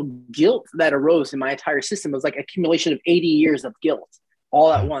existential guilt that arose in my entire system. It was like accumulation of 80 years of guilt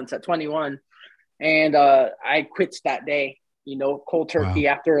all at once at 21. And I quit that day, you know, cold turkey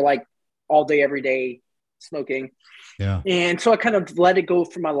after like all day, every day smoking. Yeah. And so I kind of let it go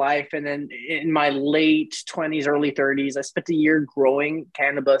for my life. And then in my late 20s, early 30s, I spent a year growing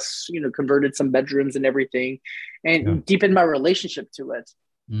cannabis, you know, converted some bedrooms and everything, and deepened my relationship to it.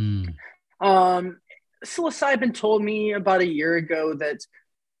 Psilocybin told me about a year ago that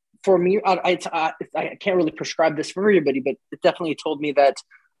for me, I can't really prescribe this for everybody, but it definitely told me that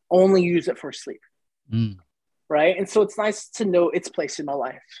only use it for sleep. Right. And so it's nice to know its place in my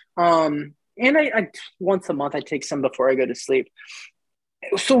life. And I once a month, I take some before I go to sleep.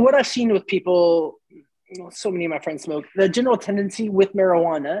 So what I've seen with people, you know, so many of my friends smoke, the general tendency with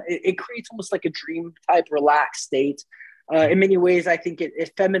marijuana, it creates almost like a dream type relaxed state. In many ways, I think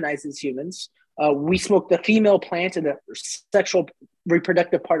it feminizes humans. We smoke the female plant and the sexual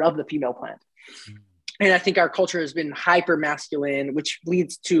reproductive part of the female plant. And I think our culture has been hyper masculine, which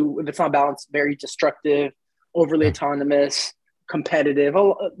leads to, if it's not balanced, very destructive, overly autonomous, competitive.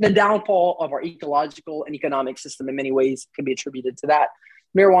 The downfall of our ecological and economic system in many ways can be attributed to that.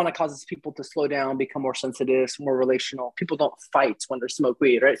 Marijuana causes people to slow down, become more sensitive, more relational. People don't fight when they smoke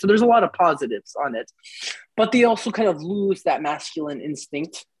weed, right? So there's a lot of positives on it, but they also kind of lose that masculine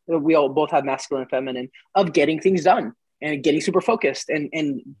instinct. We all both have masculine and feminine of getting things done and getting super focused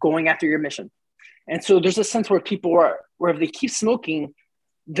and going after your mission. And so there's a sense where people are, where if they keep smoking,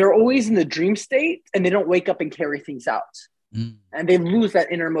 they're always in the dream state and they don't wake up and carry things out. And they lose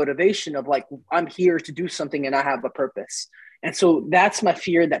that inner motivation of like, I'm here to do something and I have a purpose. And so that's my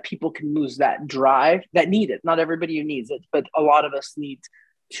fear, that people can lose that drive, that need it. Not everybody needs it, but a lot of us need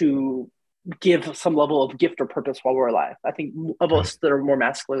to give some level of gift or purpose while we're alive. I think of us that are more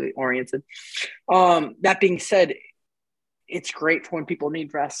masculinely oriented. That being said, it's great for when people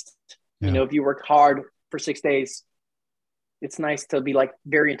need rest. You know, if you work hard for 6 days, it's nice to be like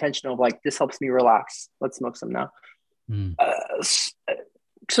very intentional of like, this helps me relax. Let's smoke some now.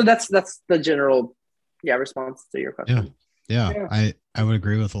 So that's the general response to your question. Yeah. I would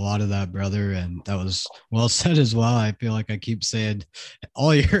agree with a lot of that, brother, and that was well said as well. I feel like I keep saying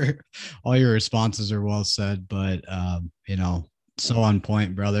all your responses are well said, but you know, so on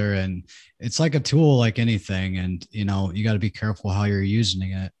point, brother. And it's like a tool, like anything, and you know, you got to be careful how you're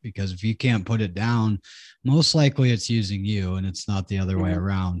using it, because if you can't put it down, most likely it's using you and it's not the other way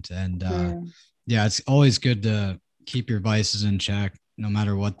around. And it's always good to keep your vices in check, no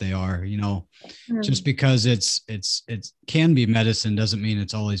matter what they are, just because it can be medicine doesn't mean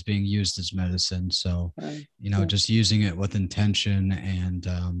it's always being used as medicine. So, just using it with intention and,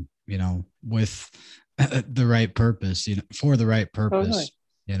 with the right purpose, for the right purpose,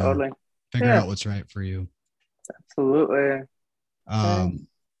 figure out what's right for you. Absolutely.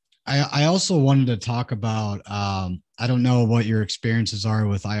 I also wanted to talk about, I don't know what your experiences are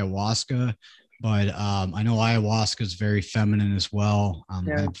with ayahuasca, but I know ayahuasca is very feminine as well.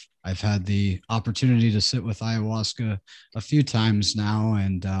 I've had the opportunity to sit with ayahuasca a few times now,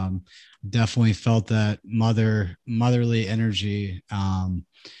 and definitely felt that motherly energy.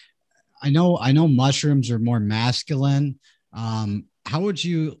 I know mushrooms are more masculine. How would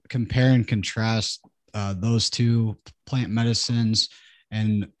you compare and contrast those two plant medicines?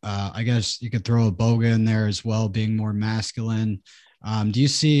 And I guess you could throw iboga in there as well, being more masculine. Do you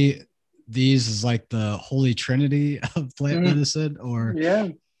see these as like the holy trinity of plant medicine, or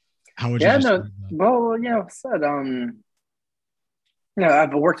how would you describe that? Well,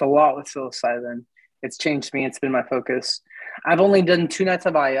 I've worked a lot with psilocybin. It's changed me. It's been my focus. I've only done 2 nights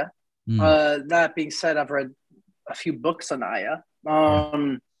of Aya. That being said, I've read a few books on Aya.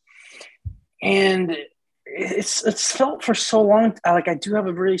 And it's felt for so long. Like, I do have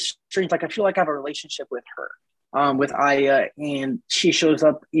a really strange, I feel like I have a relationship with her. With Aya, and she shows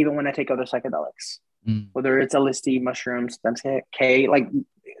up even when I take other psychedelics, whether it's LSD, mushrooms, MK. Like,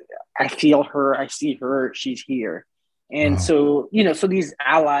 I feel her, I see her, she's here. And so these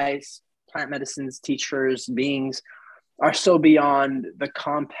allies, plant medicines, teachers, beings are so beyond the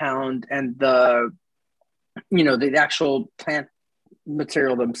compound and the actual plant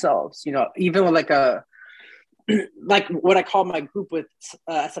material themselves. Even with like what I call my group with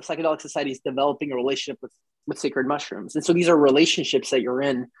SF Psychedelic Society is developing a relationship with sacred mushrooms. And so these are relationships that you're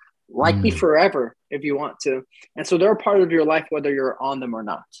in, likely forever if you want to. And so they're a part of your life, whether you're on them or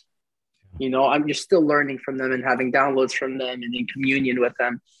not. You're still learning from them and having downloads from them and in communion with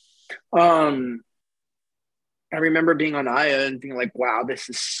them. I remember being on Aya and being like, wow, this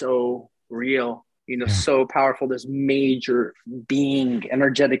is so real, so powerful. This major being,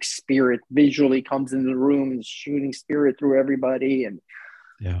 energetic spirit visually comes in the room, shooting spirit through everybody. And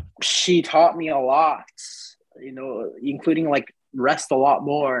she taught me a lot, including like rest a lot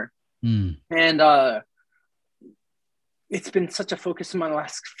more. And it's been such a focus in my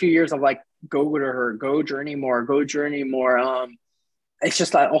last few years of like, go to her, go journey more. It's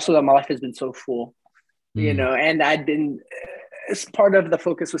just that also that my life has been so full, and I'd been, as part of the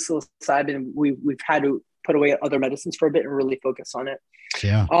focus with psilocybin, we've had to put away other medicines for a bit and really focus on it.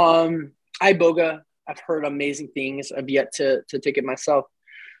 Iboga, I've heard amazing things. I've yet to take it myself.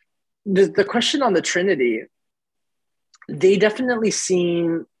 The question on the Trinity, they definitely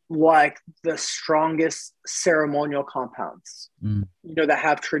seem like the strongest ceremonial compounds, that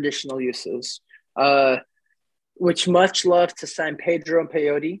have traditional uses, which much love to San Pedro and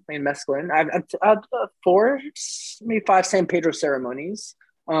peyote and mescaline. I've 4, maybe 5 San Pedro ceremonies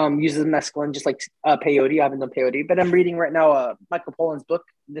uses mescaline, just like peyote. I haven't done peyote, but I'm reading right now Michael Pollan's book,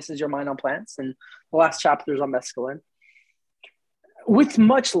 This Is Your Mind on Plants, and the last chapter is on mescaline. With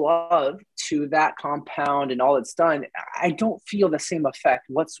much love to that compound and all it's done, I don't feel the same effect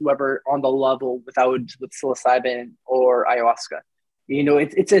whatsoever on the level with psilocybin or ayahuasca.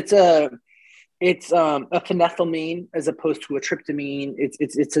 It's a phenethylamine as opposed to a tryptamine.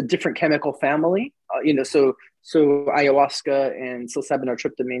 It's a different chemical family. So ayahuasca and psilocybin are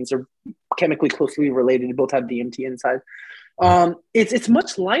tryptamines, are chemically closely related. They both have DMT inside. It's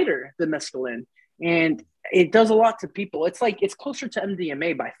much lighter than mescaline, and it does a lot to people. It's closer to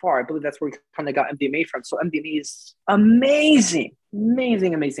MDMA by far. I believe that's where we kind of got MDMA from. So MDMA is amazing.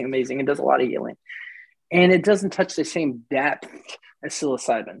 It does a lot of healing, and it doesn't touch the same depth as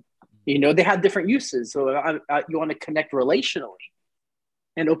psilocybin. They have different uses. So you want to connect relationally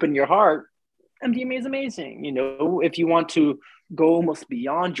and open your heart, MDMA is amazing. If you want to go almost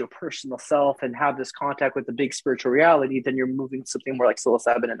beyond your personal self and have this contact with the big spiritual reality, then you're moving something more like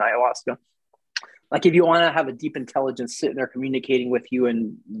psilocybin and ayahuasca. Like if you want to have a deep intelligence sitting there communicating with you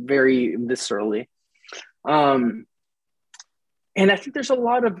and very viscerally. And I think there's a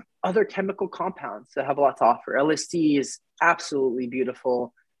lot of other chemical compounds that have a lot to offer. LSD is absolutely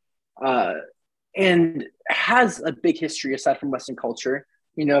beautiful and has a big history aside from Western culture.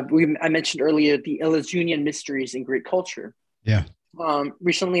 I mentioned earlier the Elazunian mysteries in Greek culture. Yeah.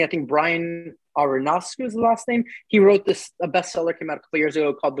 Recently, I think Brian Aronofsky is the last name. He wrote a bestseller, came out a couple years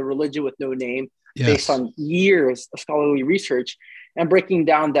ago, called The Religion with No Name, based on years of scholarly research and breaking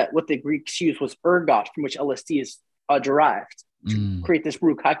down that what the Greeks used was ergot, from which LSD is derived to create this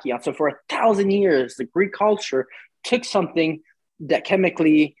bukkake. So for 1,000 years, the Greek culture took something that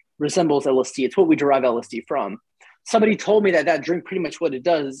chemically resembles LSD. It's what we derive LSD from. Somebody told me that drink pretty much what it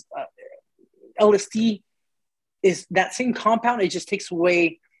does. LSD is that same compound. It just takes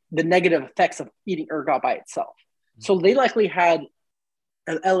away the negative effects of eating ergot by itself. So they likely had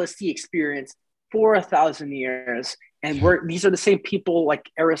an LSD experience for 1,000 years. And these are the same people like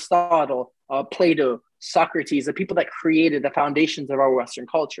Aristotle, Plato, Socrates, the people that created the foundations of our Western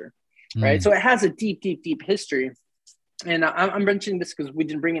culture, right? So it has a deep, deep, deep history. And I'm mentioning this because we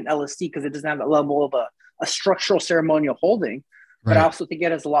didn't bring in LSD because it doesn't have that level of a structural ceremonial holding, but I also think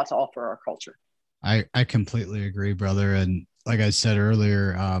it has a lot to offer our culture. I completely agree, brother. And like I said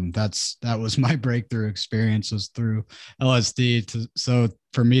earlier, that was my breakthrough experience, was through LSD. So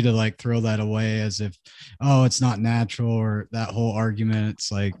for me to like throw that away as if, oh, it's not natural, or that whole argument,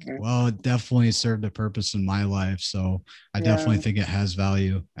 it's like, well, it definitely served a purpose in my life. So I definitely think it has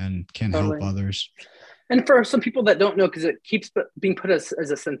value and can help others. And for some people that don't know, because it keeps being put as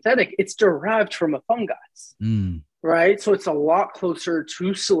a synthetic, it's derived from a fungi, right? So it's a lot closer to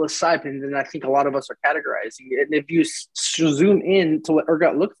psilocybin than I think a lot of us are categorizing. And if you zoom in to what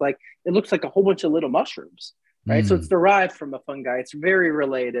ergot looks like, it looks like a whole bunch of little mushrooms, right? So it's derived from a fungi. It's very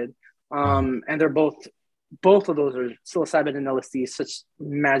related. And they're both of those are psilocybin and LSD, such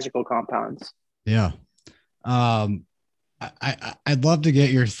magical compounds. Yeah. I'd love to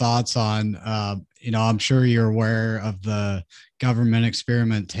get your thoughts on, I'm sure you're aware of the government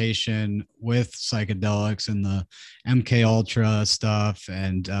experimentation with psychedelics and the MK Ultra stuff.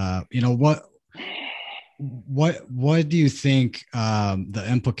 And, what do you think the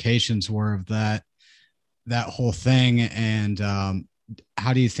implications were of that whole thing? And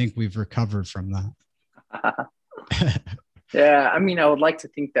how do you think we've recovered from that? Yeah, I mean, I would like to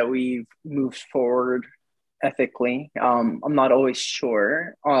think that we've moved forward ethically. I'm not always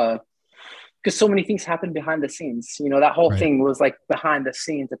sure because so many things happen behind the scenes. That whole thing was like behind the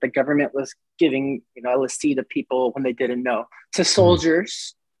scenes, that the government was giving LSD to people when they didn't know, to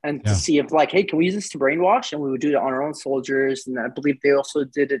soldiers, and to see if like, hey, can we use this to brainwash? And we would do it on our own soldiers. And I believe they also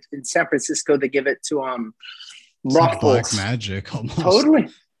did it in San Francisco. They give it to like black magic almost. Totally.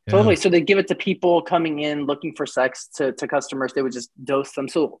 So they give it to people coming in looking for sex, to customers. They would just dose them.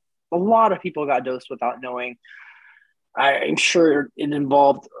 So a lot of people got dosed without knowing. I'm sure it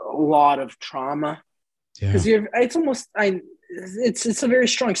involved a lot of trauma, because it's almost, it's a very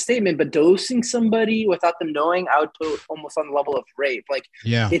strong statement, but dosing somebody without them knowing, I would put almost on the level of rape. Like,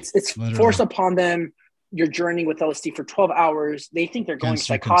 it's literally forced upon them. You're journeying with LSD for 12 hours. They think they're going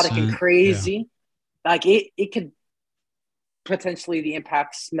psychotic and crazy. Yeah. Like it could potentially, the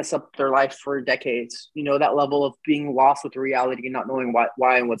impacts mess up their life for decades. That level of being lost with reality and not knowing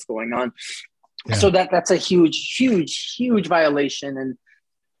why and what's going on. Yeah. So that's a huge, huge, huge violation.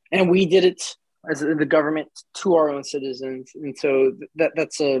 And we did it as the government to our own citizens. And so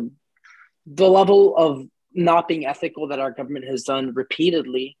that's the level of not being ethical that our government has done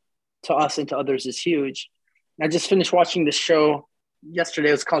repeatedly to us and to others is huge. I just finished watching this show yesterday.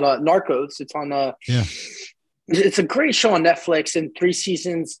 It was called Narcos. It's on it's a great show on Netflix, and 3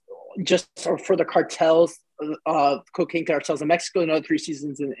 seasons just for the cartels, cocaine cartels in Mexico, and another 3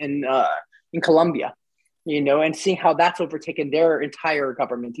 seasons in Colombia, and seeing how that's overtaken their entire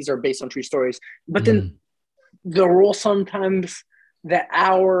government. These are based on true stories. But then the role sometimes that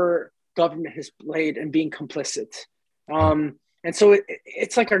our government has played in being complicit. And so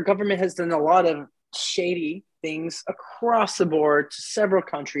it's like our government has done a lot of shady things across the board to several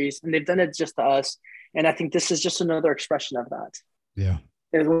countries, and they've done it just to us. And I think this is just another expression of that. Yeah.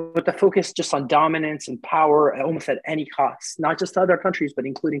 With the focus just on dominance and power, almost at any cost, not just to other countries, but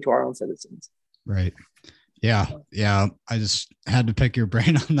including to our own citizens. Right. Yeah. Yeah. I just had to pick your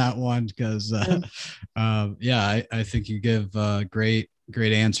brain on that one because, I think you give great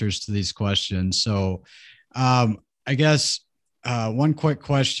answers to these questions. So I guess one quick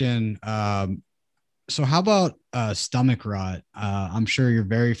question. So how about stomach rot? I'm sure you're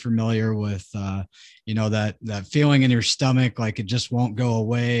very familiar with, that feeling in your stomach, like it just won't go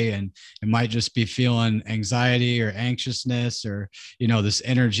away, and it might just be feeling anxiety or anxiousness, or, this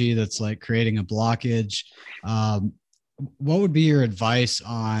energy that's like creating a blockage. What would be your advice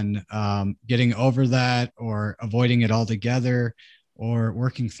on getting over that, or avoiding it altogether, or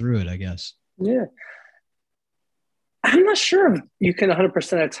working through it, I guess? Yeah. I'm not sure if you can 100%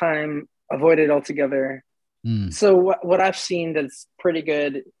 of the time avoid it altogether. So what I've seen that's pretty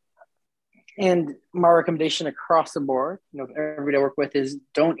good, and my recommendation across the board, everybody I work with, is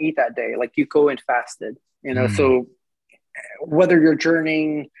don't eat that day. Like, you go and fasted, so whether you're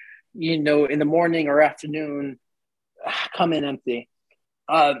journeying, in the morning or afternoon, come in empty.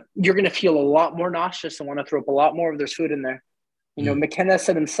 You're going to feel a lot more nauseous and want to throw up a lot more if there's food in there. You know, McKenna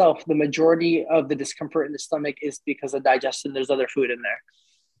said himself, the majority of the discomfort in the stomach is because of digestion. There's other food in there.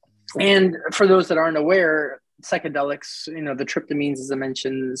 And for those that aren't aware, psychedelics, you know, the tryptamines, as I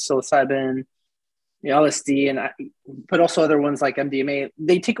mentioned, psilocybin, LSD, but also other ones like MDMA,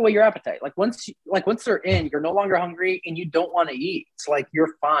 they take away your appetite. Like once they're in, you're no longer hungry and you don't want to eat. It's like,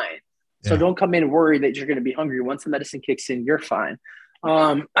 you're fine. So don't come in worried that you're going to be hungry. Once the medicine kicks in, you're fine.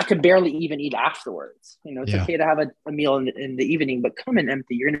 I could barely even eat afterwards. You know, it's okay to have a meal in the evening, but come in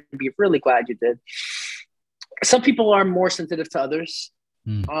empty. You're going to be really glad you did. Some people are more sensitive to others.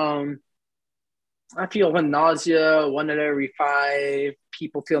 I feel nausea, 1 out of every 5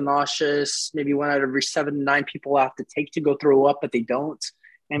 people feel nauseous. Maybe 1 out of every 7 to 9 people have to take to go throw up, but they don't.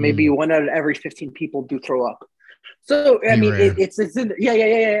 And maybe 1 out of every 15 people do throw up. So, I mean, it's in,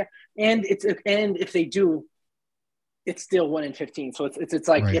 yeah. And if they do, it's still 1 in 15. So it's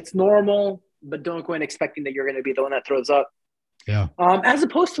like, it's normal, but don't go in expecting that you're going to be the one that throws up. Yeah. As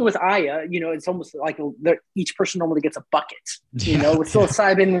opposed to with Aya, you know, it's almost like each person normally gets a bucket. You know, with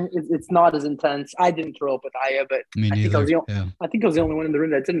psilocybin, it's not as intense. I didn't throw up with Aya, but I think I was the only one in the room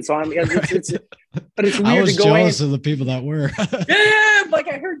that didn't. So I mean, but it's weird. I was to go jealous of the people that were. yeah, like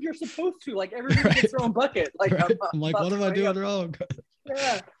I heard you're supposed to. Like everybody gets their own bucket. Like I'm like, what am I doing wrong?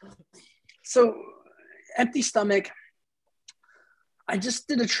 Yeah. So empty stomach. I just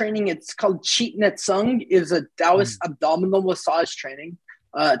did a training. It's called Cheat Net Sung. Is a Taoist abdominal massage training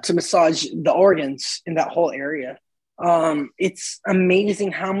to massage the organs in that whole area. It's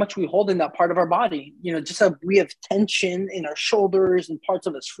amazing how much we hold in that part of our body. You know, just we have tension in our shoulders and parts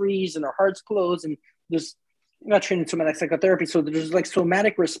of us freeze and our hearts close. And I'm not trained in somatic psychotherapy, so there's like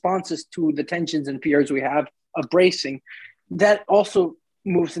somatic responses to the tensions and fears we have of bracing that also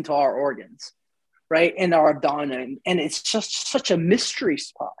moves into our organs. Right, in our abdomen, and it's just such a mystery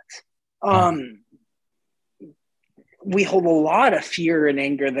spot. We hold a lot of fear and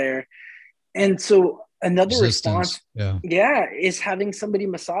anger there, and so another response, is having somebody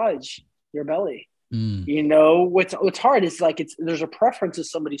massage your belly. You know, what's hard is like there's a preference if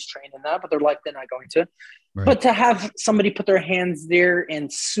somebody's trained in that, but they're like they're not going to. Right. But to have somebody put their hands there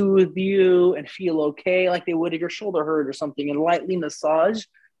and soothe you and feel okay, like they would if your shoulder hurt or something, and lightly massage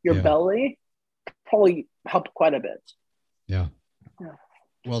your belly. Probably help quite a bit. Yeah.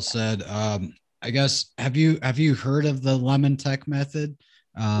 Well said. I guess have you heard of the Lemon Tech method?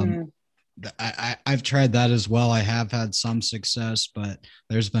 I've tried that as well. I have had some success, but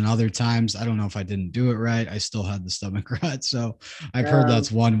there's been other times I don't know if I didn't do it right. I still had the stomach rot. So I've heard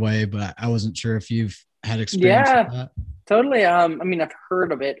that's one way, but I wasn't sure if you've had experience with that. Totally. I mean, I've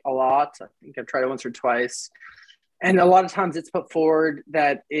heard of it a lot. I think I've tried it once or twice. And a lot of times it's put forward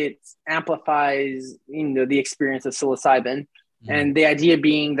that it amplifies, you know, the experience of psilocybin. And the idea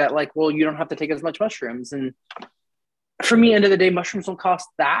being that like, well, you don't have to take as much mushrooms. And for me, end of the day, mushrooms don't cost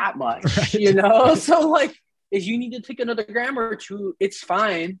that much, you know? So like, if you need to take another gram or 2, it's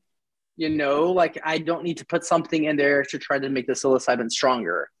fine. You know, like I don't need to put something in there to try to make the psilocybin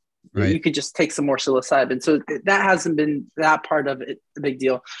stronger. Right. You could just take some more psilocybin. So that hasn't been that part of it a big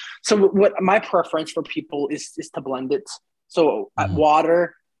deal. So what my preference for people is to blend it. So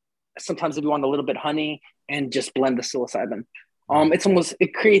water, sometimes if you want a little bit honey, and just blend the psilocybin.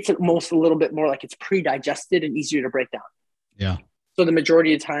 It creates it almost a little bit more like it's pre-digested and easier to break down. Yeah. So the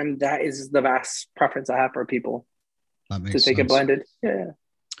majority of the time, that is the vast preference I have for people to take it blended. Yeah.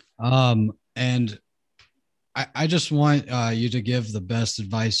 And I just want you to give the best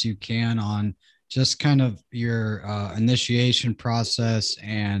advice you can on just kind of your initiation process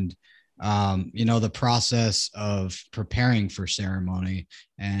and, you know, the process of preparing for ceremony,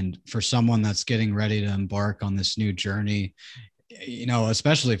 and for someone that's getting ready to embark on this new journey, you know,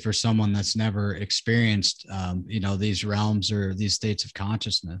 especially for someone that's never experienced, you know, these realms or these states of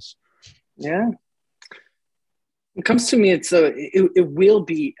consciousness. Yeah. It comes to me, it will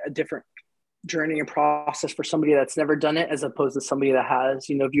be a different journey and process for somebody that's never done it as opposed to somebody that has.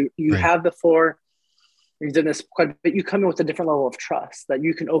 You know, if you have before, you've done this quite a bit, you come in with a different level of trust that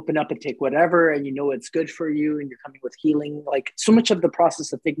you can open up and take whatever, and you know it's good for you, and you're coming with healing. Like so much of the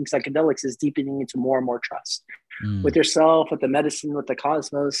process of taking psychedelics is deepening into more and more trust with yourself, with the medicine, with the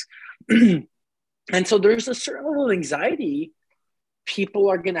cosmos. And so there's a certain level of anxiety people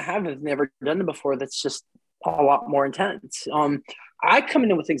are going to have if they've never done it before. That's just a lot more intense. I come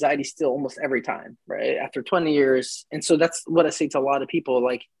in with anxiety still almost every time, right? After 20 years. And so that's what I say to a lot of people,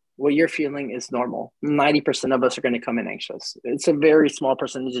 like, what you're feeling is normal. 90% of us are going to come in anxious. It's a very small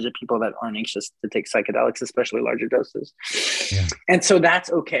percentage of people that aren't anxious to take psychedelics, especially larger doses. Yeah. And so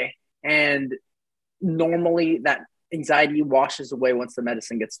that's okay. And normally that anxiety washes away once the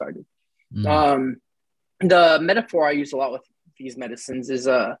medicine gets started. The metaphor I use a lot with these medicines is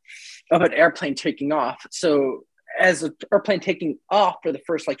of an airplane taking off. So as an airplane taking off for the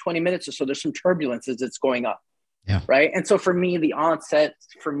first like 20 minutes or so, there's some turbulence as it's going up. Yeah. Right. And so for me, the onset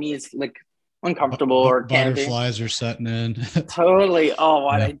for me is like uncomfortable or butterflies are setting in. Totally. Oh,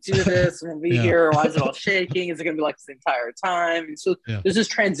 why'd I do this? I'm gonna be here. Why is it all shaking? Is it gonna be like this the entire time? And so there's this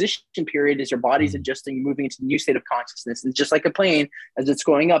transition period as your body's adjusting, moving into a new state of consciousness. And just like a plane, as it's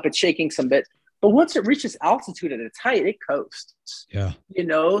going up, it's shaking some bit. But once it reaches altitude at its height, it coasts. Yeah. You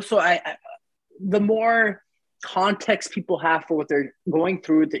know, so I the more context people have for what they're going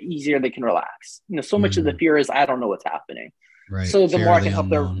through, the easier they can relax. You know, so much of the fear is I don't know what's happening. Right. So the fear more I can help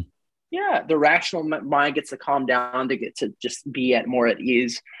unknown. the rational mind gets to calm down, to get to just be more at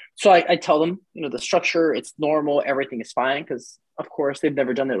ease. So I tell them, you know, the structure, it's normal, everything is fine. Because of course they've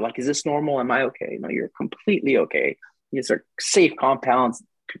never done it. Like, is this normal? Am I okay? No, you're completely okay. These are safe compounds.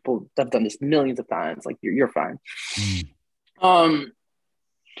 People have done this millions of times. Like you're fine.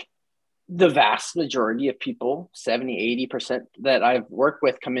 The vast majority of people, 70-80% that I've worked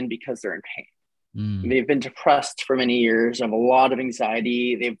with, come in because they're in pain. They've been depressed for many years, have a lot of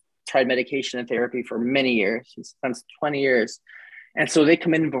anxiety. They've tried medication and therapy for many years, sometimes 20 years. And so they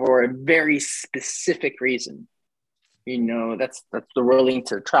come in for a very specific reason. You know, that's they're willing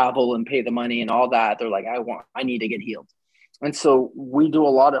to travel and pay the money and all that. They're like, I need to get healed. And so we do a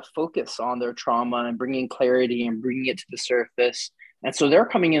lot of focus on their trauma and bringing clarity and bringing it to the surface. And so they're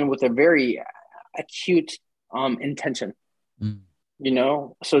coming in with a very acute intention. You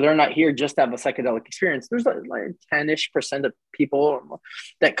know, so they're not here just to have a psychedelic experience. There's like 10-ish% of people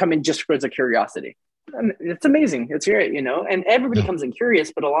that come in just because of curiosity. And it's amazing. It's great, you know, and everybody comes in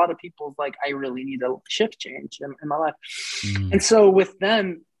curious, but a lot of people's like, I really need a shift change in my life. And so with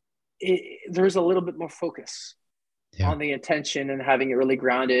them, there's a little bit more focus on the intention and having it really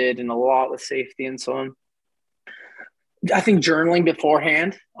grounded and a lot with safety and so on. I think journaling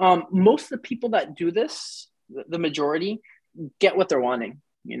beforehand, most of the people that do this, the majority, get what they're wanting,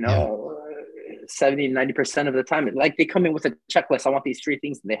 you know, 70-90% of the time. Like they come in with a checklist. I want these 3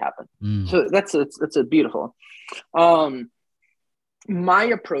 things, and they happen. So that's a beautiful. My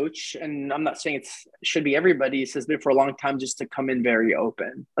approach, and I'm not saying it should be everybody's, has been for a long time just to come in very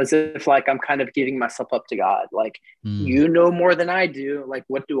open, as if like I'm kind of giving myself up to God. Like, you know more than I do. Like,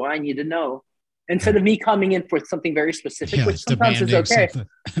 what do I need to know? Instead of me coming in for something very specific, which sometimes is okay.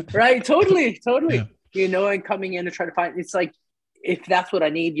 Right? Totally. Yeah. You know, and coming in to try to find, it's like, if that's what I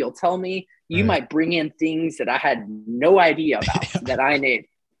need, you'll tell me. You might bring in things that I had no idea about that I need.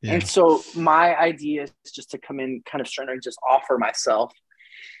 Yeah. And so my idea is just to come in kind of surrender and just offer myself,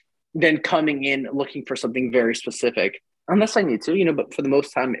 then coming in looking for something very specific, unless I need to, you know, but for the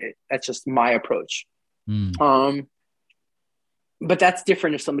most time, that's just my approach. But that's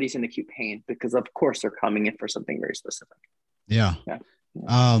different if somebody's in acute pain, because of course they're coming in for something very specific. Yeah.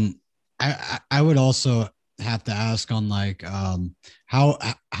 I would also have to ask on like, how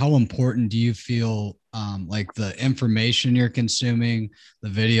important do you feel like the information you're consuming, the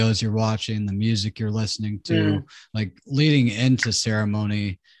videos you're watching, the music you're listening to, like leading into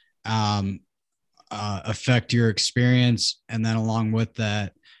ceremony, affect your experience? And then along with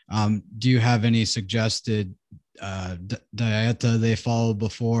that, do you have any suggested dieta they follow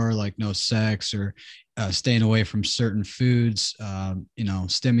before, like no sex or staying away from certain foods, you know,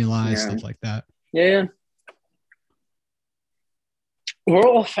 stimuli, stuff like that? Yeah. We're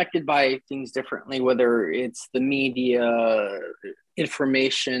all affected by things differently, whether it's the media,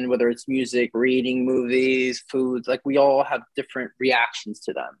 information, whether it's music, reading, movies, foods. Like we all have different reactions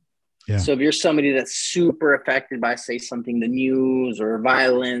to them. Yeah. So if you're somebody that's super affected by, say, something, the news or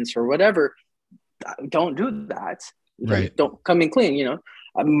violence or whatever, don't do that. Right. Don't come in clean, you know.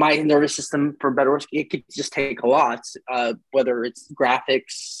 My nervous system, for better or worse, it could just take a lot, whether it's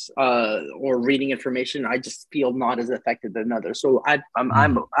graphics or reading information. I just feel not as affected than others. So I've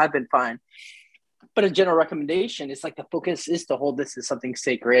been fine. But a general recommendation is like the focus is to hold this as something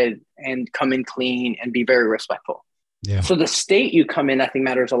sacred and come in clean and be very respectful. Yeah. So the state you come in, I think,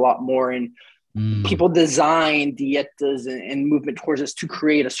 matters a lot more. And people design dietas and movement towards this to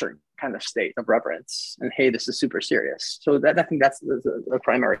create a certain kind of state of reverence. And hey, this is super serious. So that, I think that's the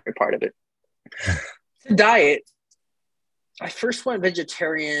primary part of it. Diet. I first went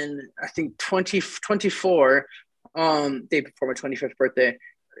vegetarian, I think 2024, day before my 25th birthday,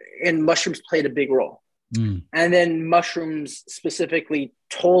 and mushrooms played a big role. And then mushrooms specifically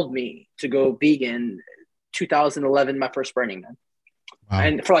told me to go vegan. 2011, my first Burning Man. Wow.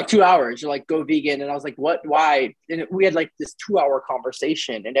 And for like 2 hours, you're like, go vegan. And I was like, what, why? And we had like this 2-hour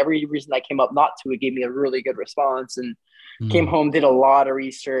conversation, and every reason I came up not to, it gave me a really good response. And came home, did a lot of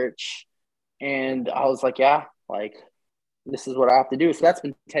research. And I was like, yeah, like this is what I have to do. So that's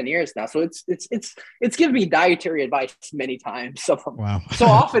been 10 years now. So it's given me dietary advice many times. So, wow. So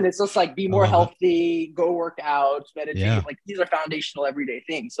often it's just like, be more healthy, go work out, meditate. Yeah. Like these are foundational everyday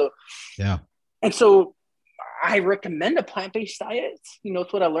things. So, yeah. And so I recommend a plant-based diet. You know,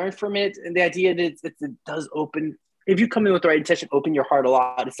 it's what I learned from it. And the idea that it does open, if you come in with the right intention, open your heart a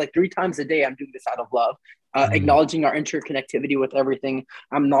lot. It's like 3 times a day I'm doing this out of love, acknowledging our interconnectivity with everything.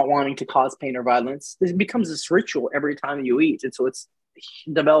 I'm not wanting to cause pain or violence. This becomes this ritual every time you eat. And so it's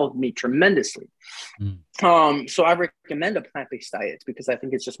developed me tremendously. So I recommend a plant-based diet because I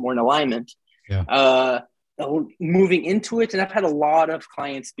think it's just more in alignment. Yeah. Moving into it. And I've had a lot of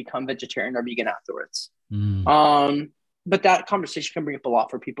clients become vegetarian or vegan afterwards. But that conversation can bring up a lot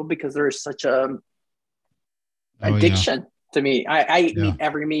for people because there is such a addiction to me. I eat meat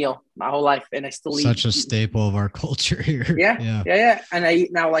every meal my whole life, and I still eat. Such a staple of our culture here. Yeah. And I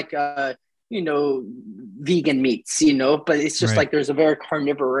eat now like vegan meats, but it's just like there's a very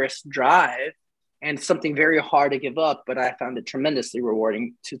carnivorous drive and something very hard to give up. But I found it tremendously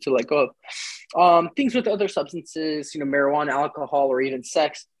rewarding to let go of. Things with other substances, marijuana, alcohol, or even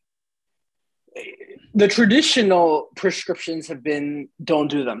sex. The traditional prescriptions have been don't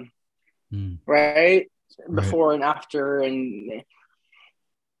do them, right? Before and after. And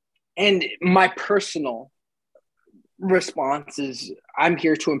my personal response is I'm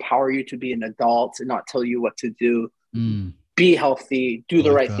here to empower you to be an adult and not tell you what to do. Be healthy, do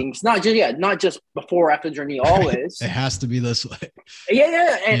the right things. Not just before or after the journey, always. It has to be this way.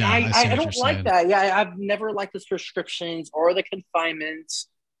 Yeah. And I don't like that. Yeah, I've never liked the prescriptions or the confinements,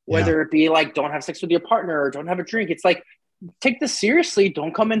 whether it be like don't have sex with your partner or don't have a drink. It's like, take this seriously.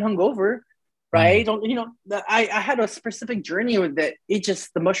 Don't come in hungover. Right. I had a specific journey with that.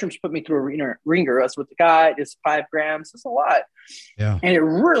 The mushrooms put me through a ringer. I was with the guy, it's 5 grams. It's a lot. Yeah. And it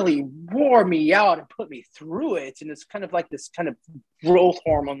really wore me out and put me through it. And it's kind of like this kind of growth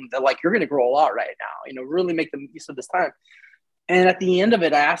hormone that like, you're going to grow a lot right now, really make the use of this time. And at the end of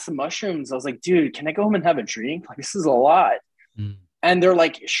it, I asked the mushrooms, I was like, dude, can I go home and have a drink? Like, this is a lot. And they're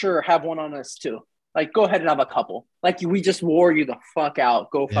like, sure, have one on us too. Like, go ahead and have a couple. Like, we just wore you the fuck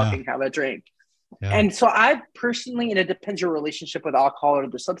out. Go fucking have a drink. Yeah. And so I personally, and it depends your relationship with alcohol or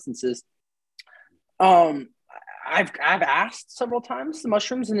other substances. I've asked several times the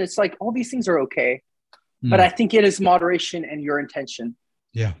mushrooms, and it's like all these things are okay, but I think it is moderation and your intention.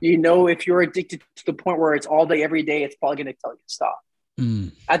 Yeah, if you're addicted to the point where it's all day, every day, it's probably going to tell you to stop.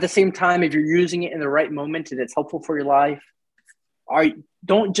 At the same time, if you're using it in the right moment and it's helpful for your life,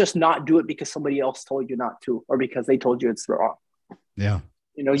 don't just not do it because somebody else told you not to, or because they told you it's wrong. Yeah.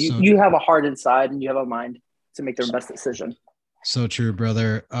 You have a heart inside and you have a mind to make their best decision. So true,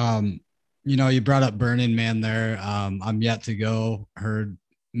 brother. You brought up Burning Man there. I'm yet to go. Heard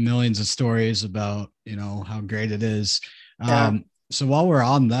millions of stories about, how great it is. So while we're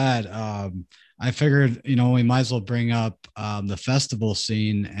on that, I figured, we might as well bring up the festival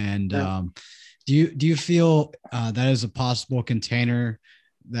scene. And do you feel that is a possible container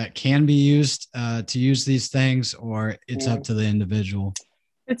that can be used to use these things, or it's up to the individual?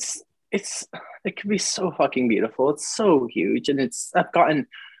 It can be so fucking beautiful. It's so huge. And I've gotten,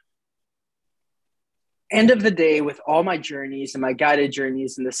 end of the day, with all my journeys and my guided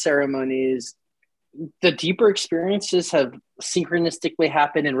journeys and the ceremonies, the deeper experiences have synchronistically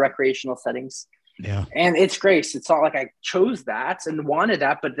happened in recreational settings. Yeah. And it's grace. It's not like I chose that and wanted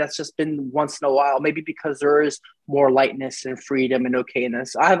that, but that's just been once in a while, maybe because there is more lightness and freedom and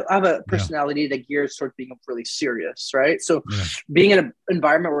okayness. I have a personality that gears towards being really serious, right? So being in an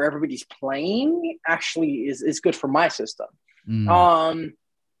environment where everybody's playing actually is good for my system.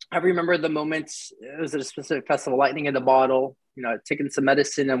 I remember the moments, it was at a specific festival, lightning in the bottle, I'd taken some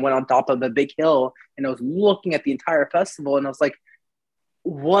medicine and went on top of a big hill, and I was looking at the entire festival, and I was like,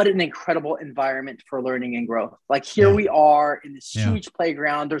 what an incredible environment for learning and growth. Like here we are in this huge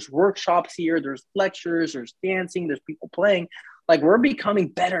playground. There's workshops here. There's lectures, there's dancing, there's people playing. Like we're becoming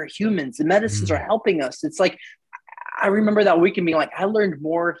better humans. The medicines are helping us. It's like, I remember that weekend being like, I learned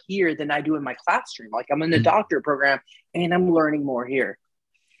more here than I do in my classroom. Like I'm in the doctorate program and I'm learning more here.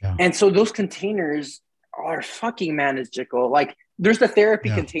 Yeah. And so those containers are fucking magical. Like there's the therapy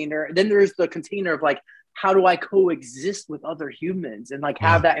container. Then there's the container of like, how do I coexist with other humans and like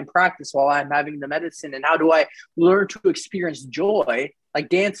have that in practice while I'm having the medicine? And how do I learn to experience joy, like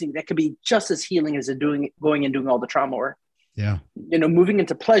dancing, that could be just as healing as going and doing all the trauma work. Yeah. Moving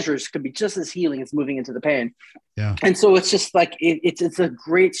into pleasures could be just as healing as moving into the pain. Yeah. And so it's just like, it's a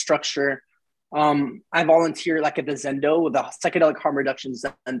great structure. I volunteer like at the Zendo with the psychedelic harm reduction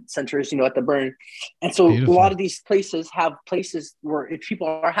centers, at the Burn. And so a lot of these places have places where if people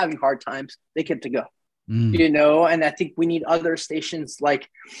are having hard times, they get to go. you know, and I think we need other stations like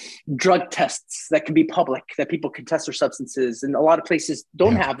drug tests that can be public, that people can test their substances. And a lot of places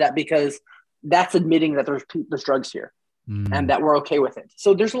don't have that because that's admitting that there's drugs here and that we're okay with it.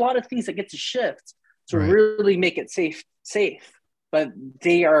 So there's a lot of things that get to shift to really make it safe, but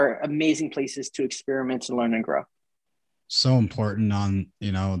they are amazing places to experiment and learn and grow. So important on,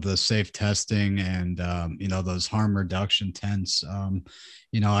 you know, the safe testing and, you know, those harm reduction tents.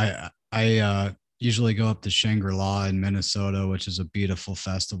 You know, I usually go up to Shangri-La in Minnesota, which is a beautiful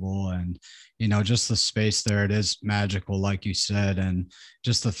festival. And, you know, just the space there, it is magical, like you said. And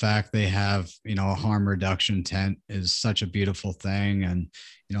just the fact they have, you know, a harm reduction tent is such a beautiful thing. And,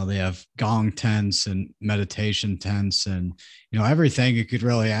 you know, they have gong tents and meditation tents and, you know, everything you could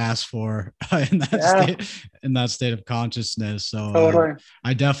really ask for in that state of consciousness. So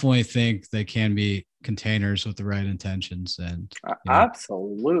I definitely think they can be containers with the right intentions and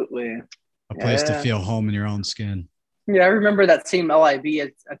absolutely a place to feel home in your own skin. Yeah, I remember that same LIV.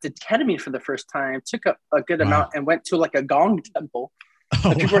 I did ketamine for the first time, took a good amount and went to like a gong temple.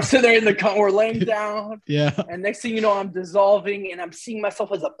 People are sitting there in the gong, we're laying down. And next thing you know, I'm dissolving and I'm seeing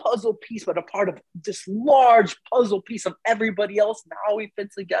myself as a puzzle piece, but a part of this large puzzle piece of everybody else and how we fit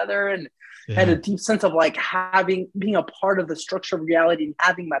together. And had a deep sense of like being a part of the structure of reality and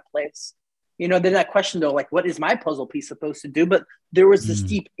having my place. You know, then that question though, like, what is my puzzle piece supposed to do? But there was this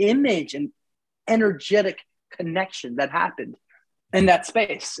deep image and energetic connection that happened in that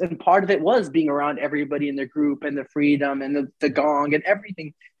space. And part of it was being around everybody in the group and the freedom and the gong and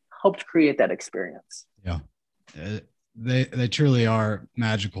everything helped create that experience. Yeah. They truly are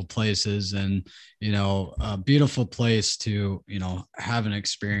magical places and, you know, a beautiful place to, you know, have an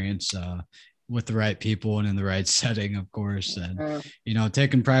experience with the right people and in the right setting, of course. And, you know,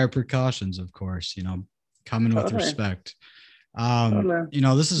 taking prior precautions, of course, you know, coming with respect. You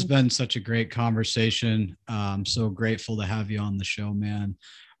know, this has been such a great conversation. I'm so grateful to have you on the show, man.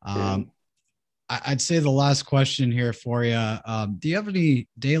 I'd say the last question here for you. Do you have any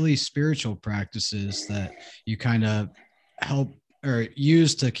daily spiritual practices that you kind of help or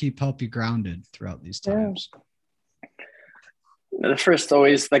use to help you grounded throughout these times? The first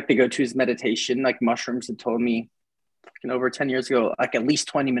always like to go to is meditation. Like mushrooms had told me over 10 years ago, like at least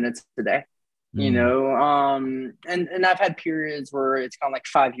 20 minutes a day. You know, and I've had periods where it's gone like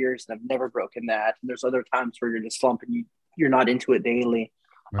 5 years and I've never broken that. And there's other times where you're in a slump and you're not into it daily.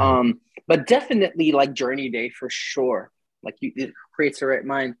 But definitely like journey day for sure. Like it creates the right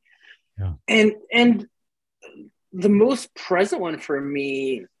mind. And the most present one for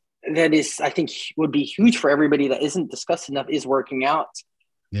me that is, I think would be huge for everybody that isn't discussed enough is working out.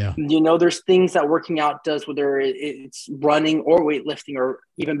 You know, there's things that working out does, whether it's running or weightlifting, or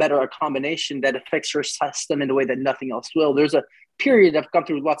even better, a combination that affects your system in a way that nothing else will. There's a period, I've gone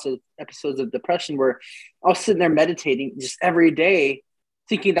through lots of episodes of depression where I was sitting there meditating just every day,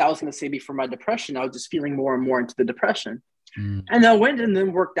 thinking that I was going to say before my depression, I was just feeling more and more into the depression. And I went and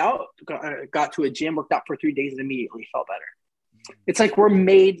then worked out, got to a gym, worked out for 3 days and immediately felt better. It's like we're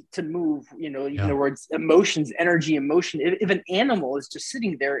made to move, you know, in other words, emotions, energy, emotion. If an animal is just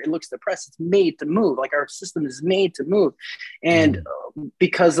sitting there, it looks depressed. It's made to move. Like our system is made to move. And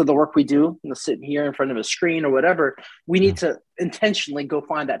because of the work we do, you know, sitting here in front of a screen or whatever, we need to intentionally go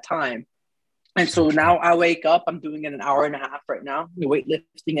find that time. And so now I wake up, I'm doing it an hour and a half right now,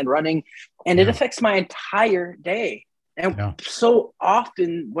 weightlifting and running, and it affects my entire day. And so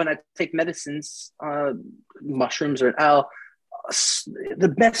often when I take medicines, mushrooms or L,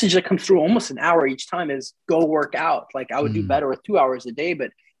 the message that comes through almost an hour each time is go work out. Like I would do better with 2 hours a day,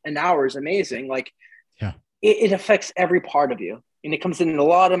 but an hour is amazing. Like it affects every part of you. And it comes in a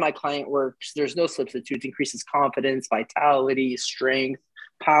lot of my client works. There's no substitute. Increases confidence, vitality, strength,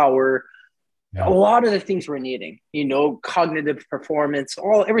 power, a lot of the things we're needing, you know, cognitive performance,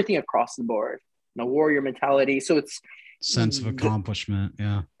 everything across the board, you know, warrior mentality. So it's sense of accomplishment.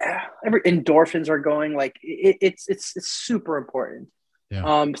 Every endorphins are going, like it's super important.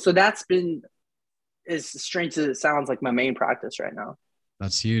 So that's been, as strange as it sounds, like my main practice right now.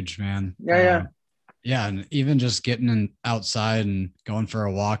 That's huge, man. And even just getting outside and going for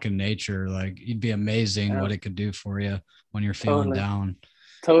a walk in nature, like you'd be amazing what it could do for you when you're feeling down.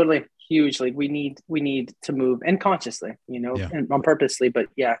 Totally. Hugely. We need to move, and consciously, you know, and on purposely, but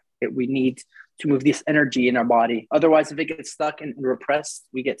we need to move this energy in our body. Otherwise, if it gets stuck and repressed,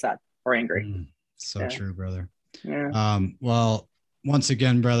 we get sad or angry. So true, brother. Well, once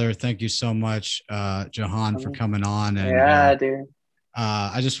again, brother, thank you so much, Jahan, for coming on. And dude.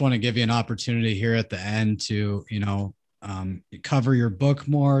 I just want to give you an opportunity here at the end to, you know, cover your book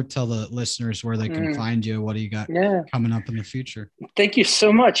more, tell the listeners where they can find you. What do you got coming up in the future? Thank you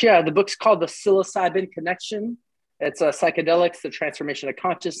so much. Yeah, the book's called The Psilocybin Connection. It's psychedelics, the transformation of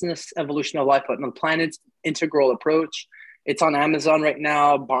consciousness, evolution of life on the planet, integral approach. It's on Amazon right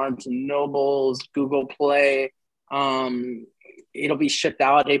now, Barnes and Nobles, Google Play. It'll be shipped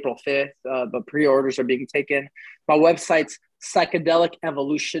out April 5th, but pre-orders are being taken. My website's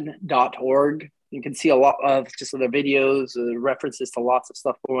psychedelicevolution.org. You can see a lot of just other videos, references to lots of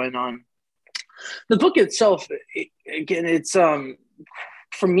stuff going on. The book itself, it's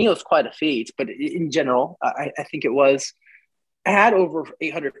for me, it was quite a feat, but in general, I think it was. I had over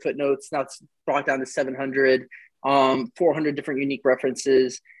 800 footnotes. Now it's brought down to 700, 400 different unique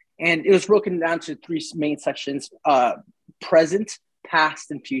references. And it was broken down to 3 main sections, present,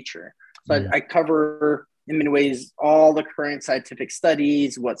 past, and future. So I cover, in many ways, all the current scientific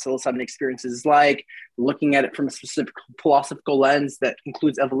studies, what psilocybin experience is like, looking at it from a specific philosophical lens that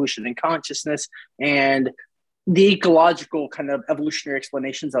includes evolution and consciousness, and the ecological kind of evolutionary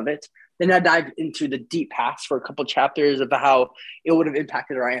explanations of it. Then I dive into the deep past for a couple of chapters of how it would have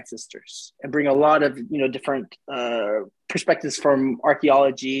impacted our ancestors, and bring a lot of different perspectives from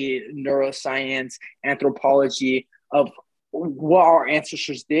archaeology, neuroscience, anthropology of what our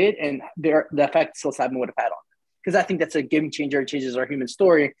ancestors did and the effect psilocybin would have had on them. Because I think that's a game changer. It changes our human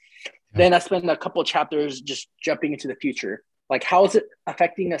story. Then I spend a couple of chapters just jumping into the future. Like, how is it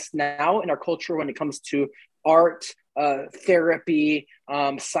affecting us now in our culture when it comes to art, therapy,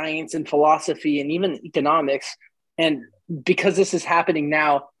 science and philosophy, and even economics? And because this is happening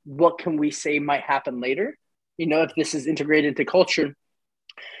now, what can we say might happen later? If this is integrated into culture.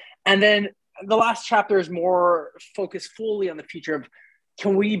 And then the last chapter is more focused fully on the future of,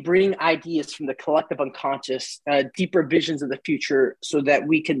 can we bring ideas from the collective unconscious, deeper visions of the future, so that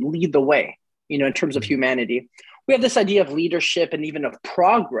we can lead the way, in terms of humanity. We have this idea of leadership and even of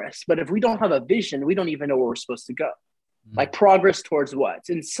progress, but if we don't have a vision, we don't even know where we're supposed to go. Like, progress towards what?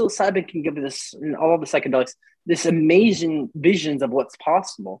 And psilocybin can give us, and all of the psychedelics, this amazing visions of what's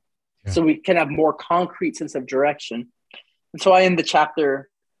possible. So we can have more concrete sense of direction. And so I end the chapter,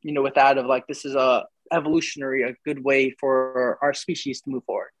 with that of like, this is a good way for our species to move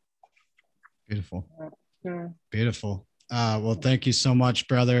forward. Beautiful. Beautiful. Well, thank you so much,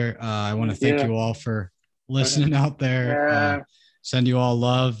 brother. I want to thank you all for listening out there. Send you all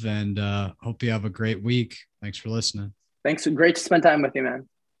love, and hope you have a great week. Thanks for listening. Thanks. Great to spend time with you, man.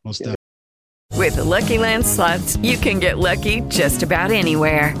 Most definitely. With the Lucky Land Slots, you can get lucky just about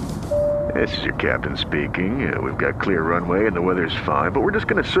anywhere. This is your captain speaking. We've got clear runway and the weather's fine, but we're just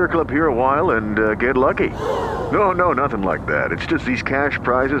going to circle up here a while and get lucky. No, nothing like that. It's just these cash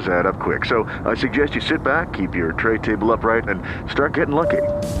prizes add up quick. So I suggest you sit back, keep your tray table upright, and start getting lucky.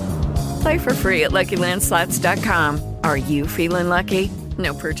 Play for free at LuckyLandSlots.com. Are you feeling lucky?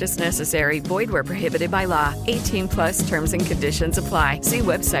 No purchase necessary. Void where prohibited by law. 18+ terms and conditions apply. See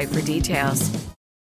website for details.